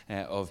gifts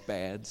of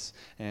beds.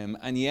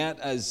 And yet,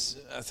 as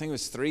I think it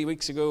was 3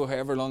 weeks ago,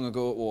 however long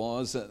ago it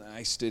was, that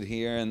I stood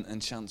here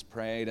and Chance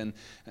prayed and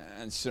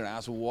sort of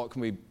asked, well, what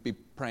can we be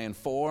praying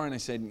for? And I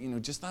said,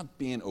 just that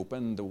being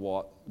open to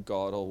what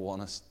God will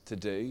want us to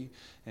do.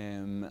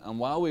 And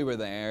while we were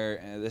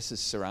there, this is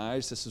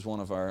Siraj, this is one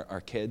of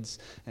our kids.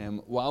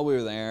 While we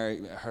were there,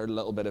 I heard a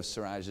little bit of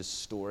Siraj's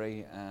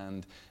story,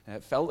 and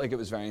it felt like it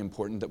was very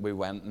important that we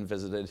went and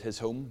visited his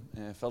home.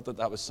 I felt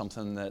that was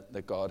something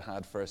that God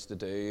had for us to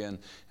do.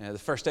 And the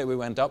first day we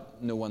went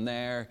up, no one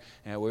there.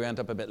 We went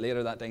up a bit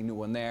later that day, no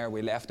one there.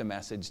 We left a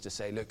message to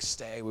say, look,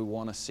 stay, we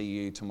want to see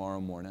you tomorrow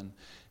morning.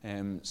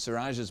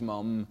 Siraj's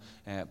mum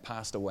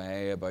passed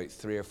away about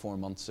 3 or 4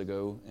 months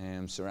ago.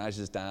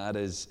 Siraj's dad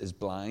is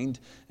blind.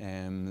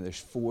 There's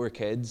 4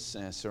 kids.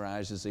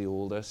 Siraj is the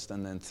oldest,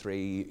 and then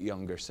 3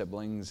 younger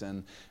siblings.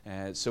 And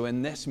so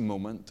in this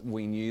moment,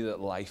 we knew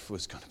that life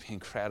was going to be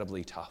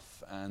incredibly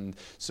tough. And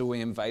so we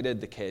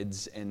invited the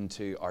kids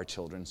into our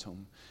children's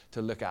home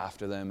to look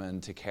after them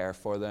and to care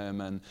for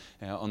them. And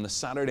on the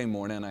Saturday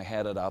morning, I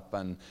headed up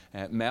and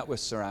met with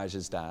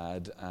Siraj's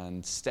dad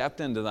and stepped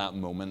into that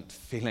moment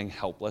feeling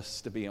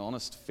helpless, to be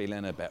honest,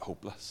 feeling a bit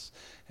hopeless.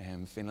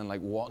 Feeling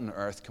like, what on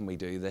earth can we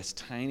do? This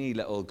tiny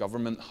little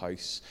government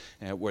house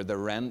where the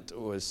rent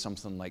was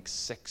something like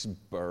 6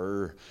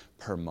 birr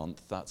per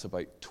month. That's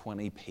about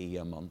 20p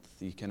a month.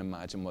 You can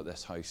imagine what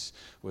this house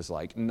was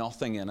like.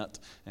 Nothing in it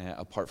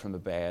apart from the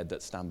bed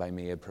that Stand By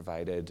Me had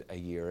provided a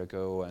year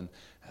ago. And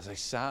as I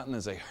sat and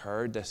as I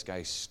heard this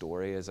guy's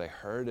story, as I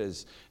heard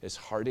his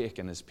heartache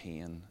and his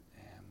pain,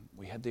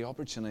 we had the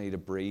opportunity to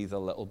breathe a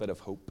little bit of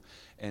hope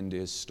into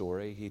his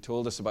story. He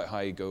told us about how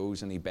he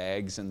goes and he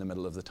begs in the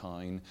middle of the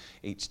town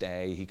each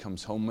day. He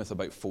comes home with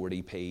about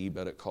 40p,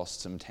 but it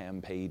costs him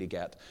 10p to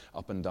get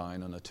up and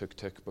down on a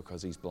tuk-tuk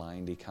because he's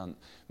blind. He can't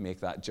make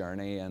that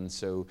journey. And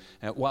so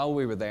while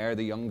we were there,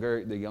 the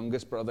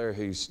youngest brother,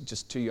 who's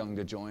just too young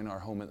to join our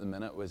home at the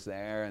minute, was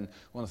there. And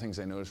one of the things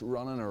I noticed,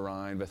 running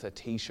around with a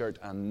t-shirt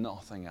and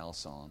nothing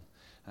else on.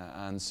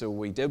 And so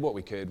we did what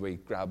we could. We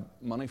grabbed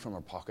money from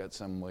our pockets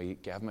and we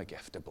gave him a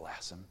gift to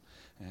bless him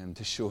and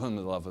to show him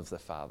the love of the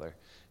Father.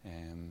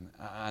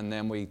 And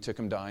then we took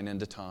him down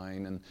into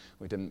town, and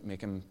we didn't make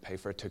him pay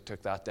for a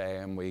tuk-tuk that day,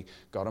 and we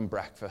got him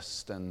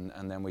breakfast, and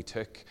then we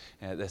took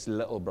this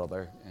little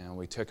brother and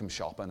we took him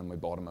shopping and we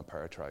bought him a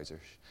pair of trousers.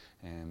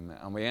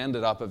 And we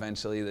ended up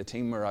eventually, the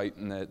team were out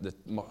in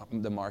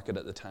the market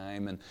at the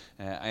time, and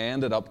I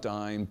ended up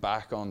down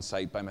back on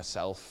site by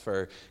myself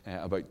for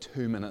about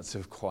 2 minutes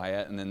of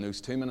quiet, and in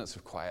those 2 minutes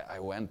of quiet I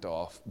went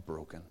off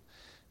broken.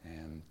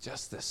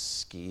 Just the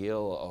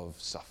scale of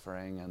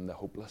suffering and the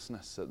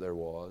hopelessness that there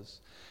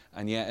was.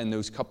 And yet in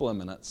those couple of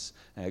minutes,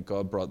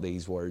 God brought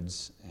these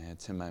words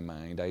to my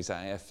mind.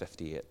 Isaiah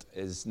 58,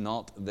 "Is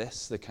not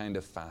this the kind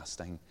of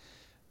fasting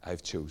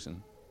I've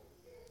chosen?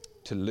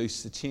 To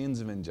loose the chains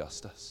of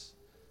injustice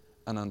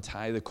and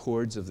untie the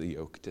cords of the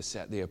yoke, to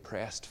set the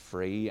oppressed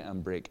free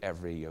and break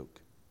every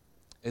yoke?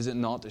 Is it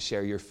not to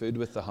share your food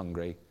with the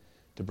hungry,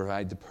 to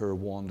provide the poor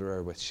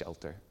wanderer with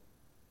shelter?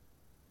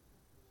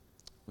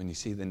 When you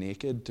see the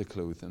naked, to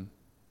clothe them,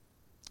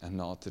 and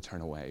not to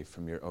turn away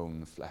from your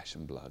own flesh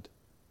and blood.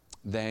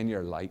 Then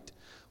your light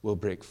will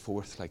break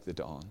forth like the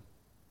dawn.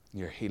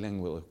 Your healing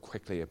will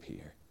quickly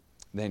appear.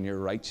 Then your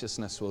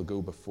righteousness will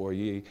go before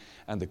you,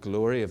 and the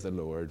glory of the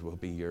Lord will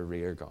be your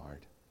rear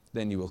guard.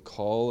 Then you will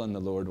call, and the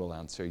Lord will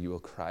answer. You will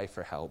cry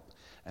for help,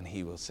 and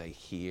he will say,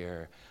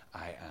 here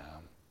I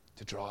am."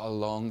 To draw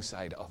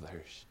alongside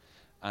others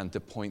and to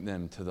point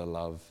them to the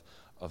love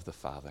of the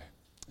Father.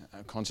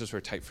 I'm conscious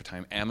we're tight for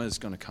time. Emma's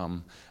going to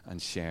come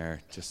and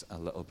share just a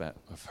little bit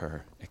of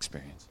her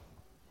experience.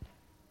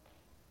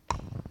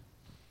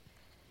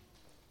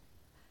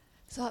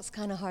 So that's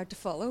kind of hard to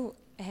follow.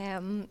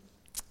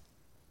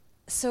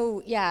 This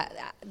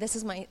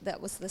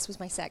was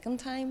my second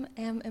time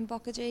in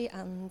Bokaji,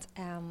 and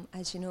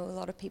as you know, a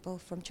lot of people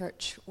from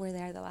church were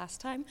there the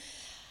last time.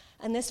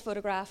 And this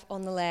photograph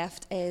on the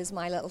left is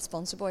my little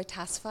sponsor boy,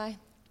 Tasfai.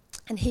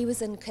 And he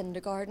was in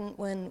kindergarten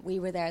when we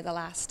were there the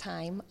last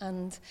time.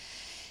 And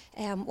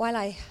while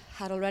I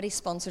had already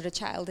sponsored a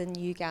child in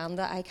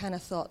Uganda, I kind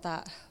of thought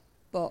that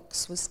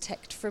box was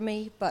ticked for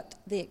me, but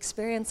the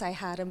experience I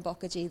had in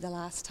Bockagy the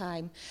last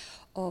time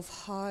of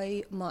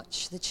how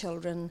much the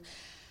children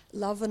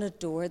love and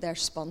adore their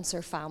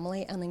sponsor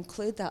family and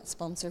include that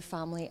sponsor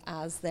family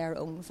as their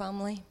own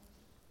family.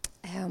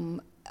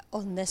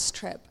 On this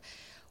trip,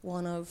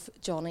 one of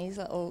Jonny's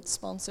little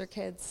sponsor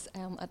kids,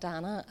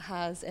 Adana,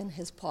 has in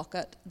his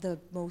pocket the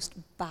most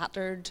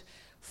battered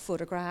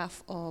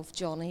photograph of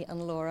Jonny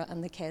and Laura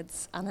and the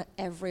kids, and at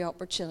every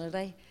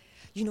opportunity,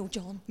 you know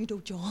John.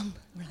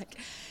 We're like,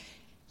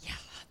 yeah,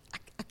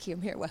 I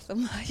came here with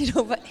him,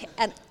 but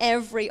and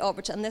every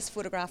opportunity, and this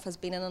photograph has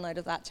been in and out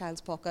of that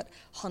child's pocket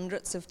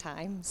hundreds of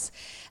times.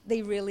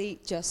 They really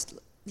just,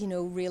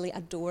 really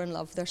adore and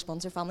love their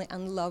sponsor family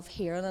and love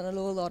hearing, and I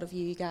know a lot of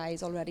you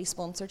guys already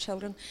sponsor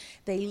children.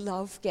 They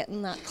love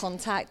getting that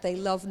contact. They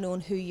love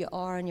knowing who you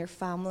are and your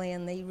family,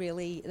 and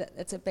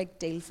it's a big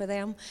deal for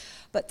them.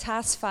 But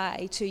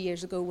Tasfai 2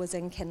 years ago was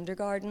in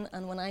kindergarten,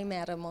 and when I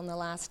met him on the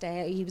last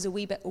day, he was a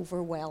wee bit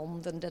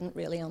overwhelmed and didn't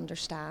really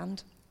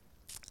understand.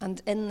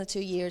 And in the 2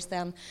 years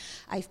then,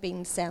 I've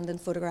been sending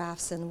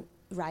photographs and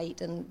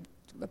writing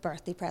a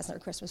birthday present or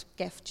Christmas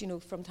gift,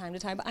 from time to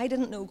time. But I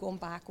didn't know going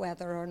back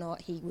whether or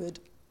not he would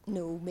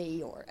know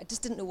me, or I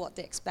just didn't know what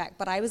to expect.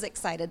 But I was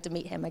excited to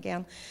meet him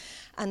again.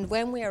 And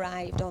when we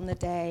arrived on the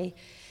day,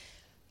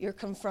 you're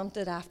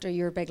confronted after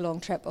your big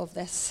long trip of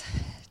this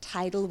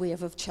tidal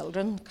wave of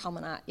children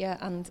coming at you,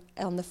 and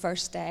on the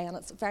first day, and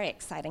it's very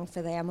exciting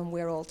for them, and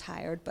we're all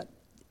tired, but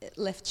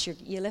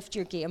you lift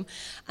your game.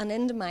 And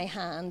into my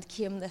hand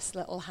came this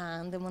little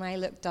hand, and when I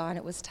looked down,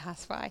 it was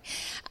Tasfai,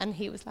 and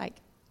he was like,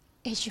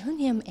 "Is your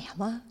name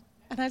Emma?"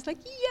 And I was like,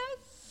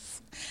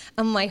 "Yes."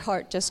 And my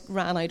heart just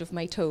ran out of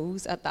my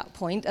toes at that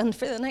point. And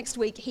for the next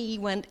week, he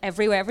went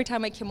everywhere. Every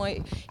time I came out,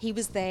 he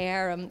was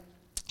there.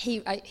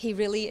 He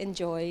really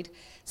enjoyed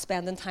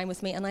spending time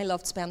with me, and I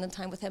loved spending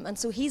time with him. And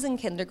so he's in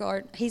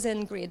kindergarten. He's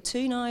in grade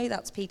 2 now.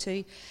 That's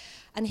P2.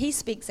 And he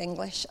speaks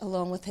English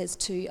along with his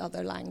 2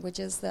 other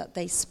languages that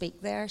they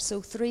speak there.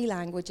 So 3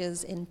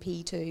 languages in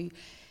P2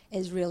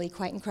 is really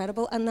quite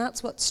incredible. And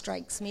that's what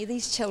strikes me.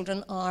 These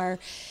children are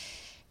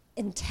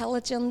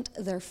intelligent,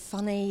 they're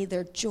funny,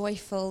 they're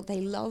joyful,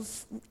 they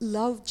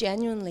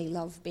genuinely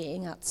love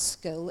being at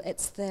school.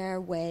 It's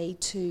their way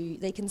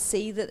they can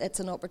see that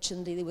it's an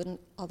opportunity they wouldn't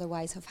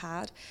otherwise have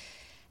had.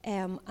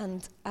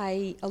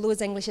 Although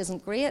his English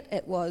isn't great,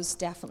 it was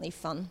definitely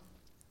fun.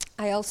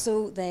 I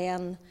also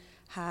then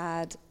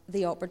had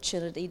the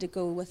opportunity to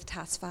go with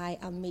Tasfai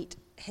and meet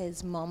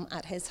his mum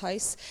at his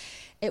house.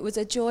 It was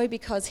a joy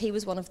because he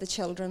was one of the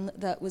children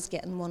that was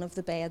getting one of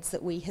the beds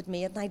that we had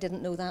made, and I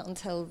didn't know that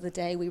until the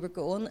day we were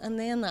going. And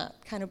then that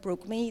kind of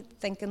broke me,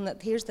 thinking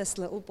that here's this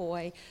little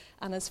boy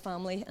and his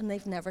family, and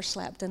they've never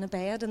slept in a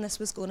bed, and this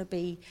was going to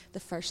be the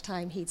first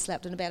time he'd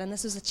slept in a bed. And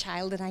this was a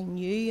child that I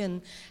knew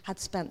and had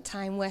spent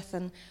time with,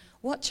 and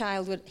what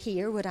child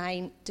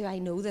do I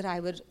know that I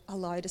would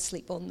allow to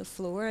sleep on the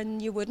floor?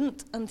 And you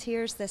wouldn't. And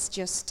here's this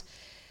just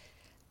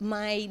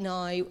my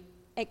now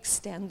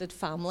extended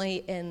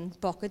family in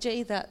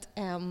Bockagy that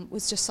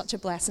was just such a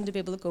blessing to be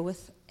able to go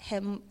with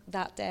him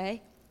that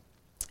day.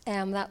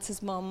 That's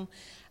his mum,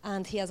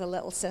 and he has a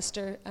little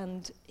sister,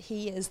 and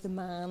he is the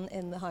man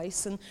in the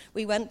house. And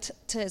we went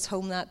to his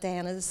home that day,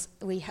 and as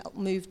we helped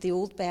move the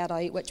old bed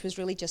out, which was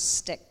really just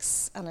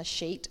sticks and a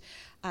sheet,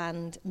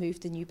 and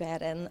moved the new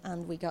bed in,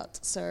 and we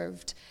got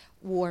served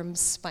warm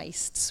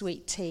spiced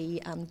sweet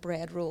tea and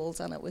bread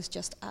rolls, and it was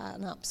just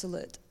an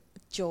absolute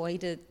joy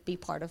to be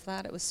part of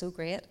that. It was so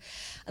great.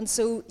 And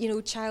so,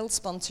 child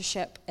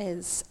sponsorship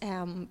is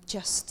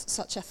just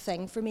such a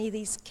thing for me.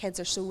 These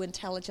kids are so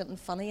intelligent and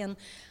funny, and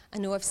I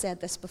know I've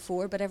said this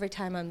before, but every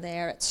time I'm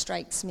there, it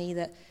strikes me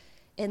that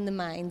in the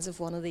minds of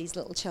one of these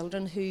little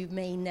children who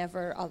may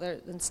never, other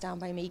than Stand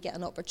By Me, get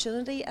an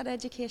opportunity at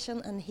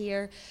education, and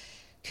here,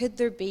 could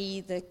there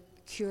be the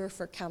cure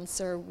for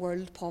cancer,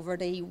 world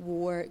poverty,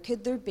 war?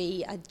 Could there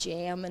be a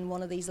gem in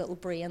one of these little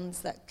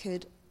brains that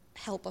could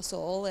help us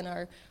all in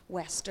our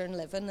Western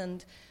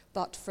living,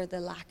 but for the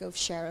lack of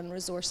sharing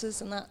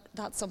resources? And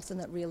that's something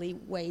that really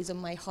weighs on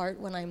my heart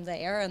when I'm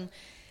there.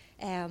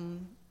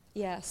 And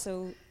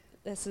so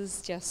this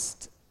is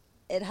just,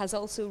 it has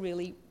also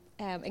really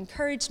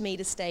encouraged me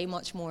to stay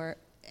much more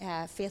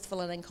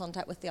faithful and in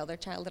contact with the other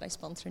child that I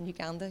sponsor in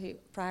Uganda, who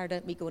prior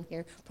to me going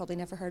here probably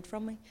never heard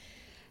from me.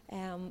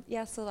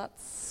 So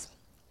that's...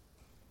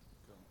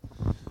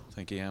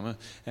 Thank you, Emma.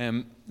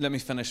 Let me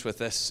finish with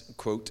this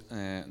quote,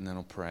 and then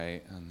I'll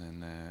pray, and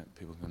then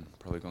people can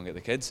probably go and get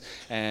the kids.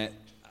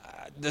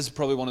 This is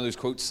probably one of those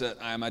quotes that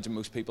I imagine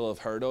most people have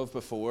heard of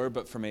before,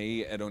 but for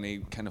me, it only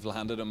kind of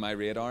landed on my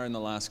radar in the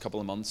last couple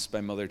of months, by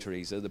Mother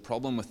Teresa. The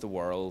problem with the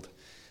world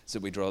is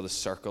that we draw the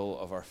circle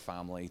of our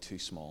family too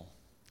small.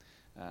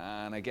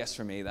 And I guess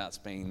for me, that's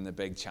been the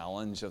big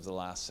challenge of the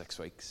last 6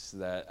 weeks,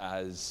 that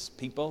as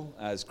people,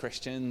 as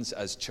Christians,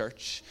 as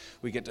church,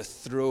 we get to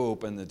throw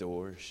open the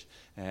doors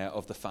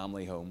of the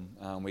family home.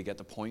 We get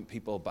to point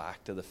people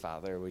back to the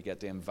Father. We get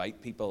to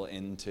invite people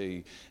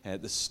into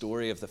the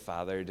story of the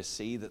Father to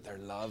see that they're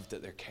loved,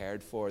 that they're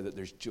cared for, that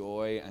there's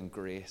joy and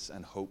grace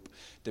and hope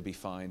to be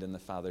found in the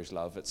Father's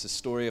love. It's the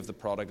story of the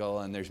prodigal,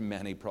 and there's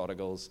many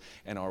prodigals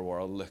in our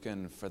world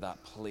looking for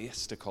that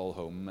place to call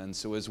home. And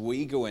so as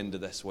we go into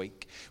this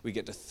week, we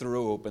get to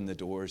throw open the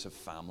doors of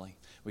family.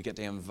 We get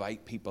to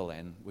invite people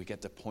in. We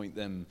get to point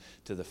them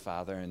to the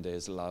Father and to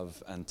his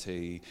love and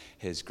to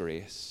his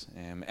grace.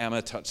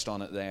 Emma touched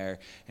on it there,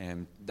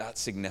 that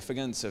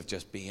significance of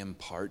just being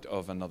part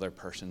of another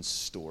person's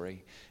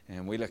story.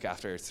 And we look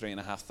after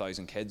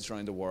 3,500 kids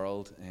around the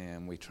world,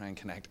 and we try and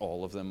connect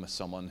all of them with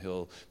someone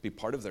who'll be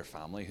part of their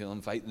family, who'll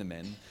invite them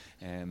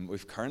in.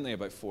 We've currently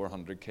about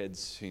 400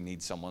 kids who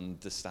need someone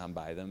to stand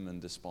by them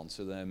and to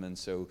sponsor them. And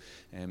so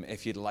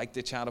if you'd like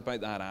to chat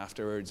about that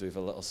afterwards, we have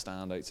a little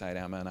stand outside.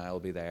 Emma and I will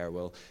be there.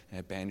 We'll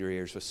bend your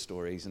ears with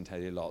stories and tell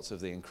you lots of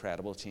the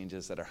incredible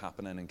changes that are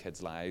happening in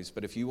kids' lives.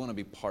 But if you want to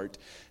be part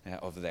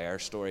of their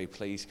story,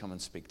 please come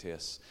and speak to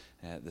us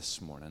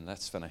this morning.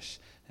 Let's finish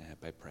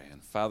by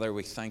praying. Father,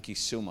 we thank you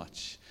so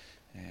much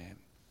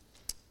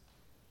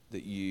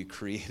that you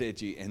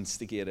created, you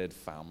instigated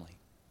family.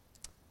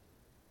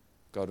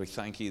 God, we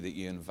thank you that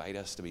you invite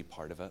us to be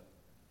part of it.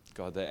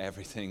 God, that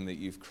everything that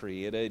you've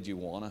created, you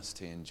want us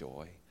to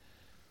enjoy.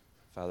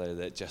 Father,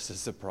 that just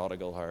as the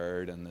prodigal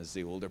heard and as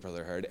the older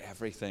brother heard,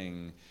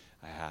 everything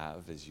I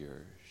have is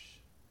yours.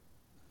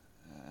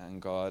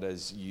 And God,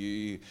 as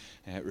you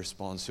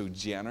respond so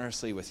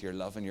generously with your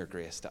love and your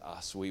grace to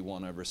us, we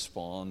want to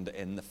respond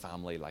in the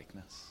family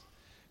likeness.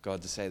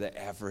 God, to say that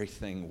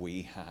everything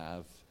we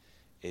have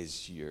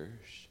is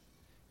yours.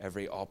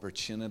 Every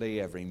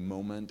opportunity, every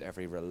moment,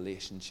 every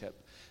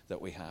relationship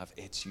that we have,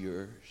 it's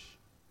yours.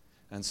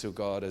 And so,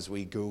 God, as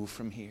we go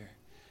from here,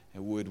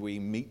 would we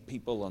meet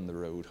people on the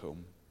road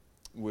home?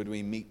 Would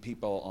we meet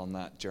people on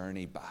that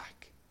journey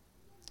back?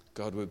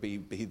 God, would we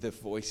be the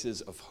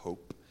voices of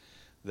hope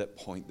that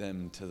point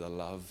them to the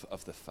love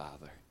of the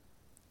Father?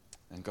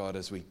 And God,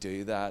 as we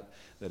do that,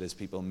 that as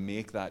people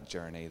make that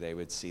journey, they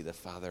would see the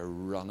Father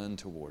running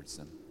towards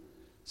them,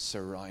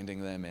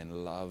 surrounding them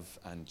in love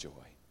and joy.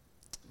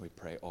 We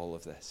pray all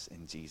of this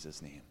in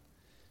Jesus' name.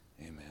 Amen.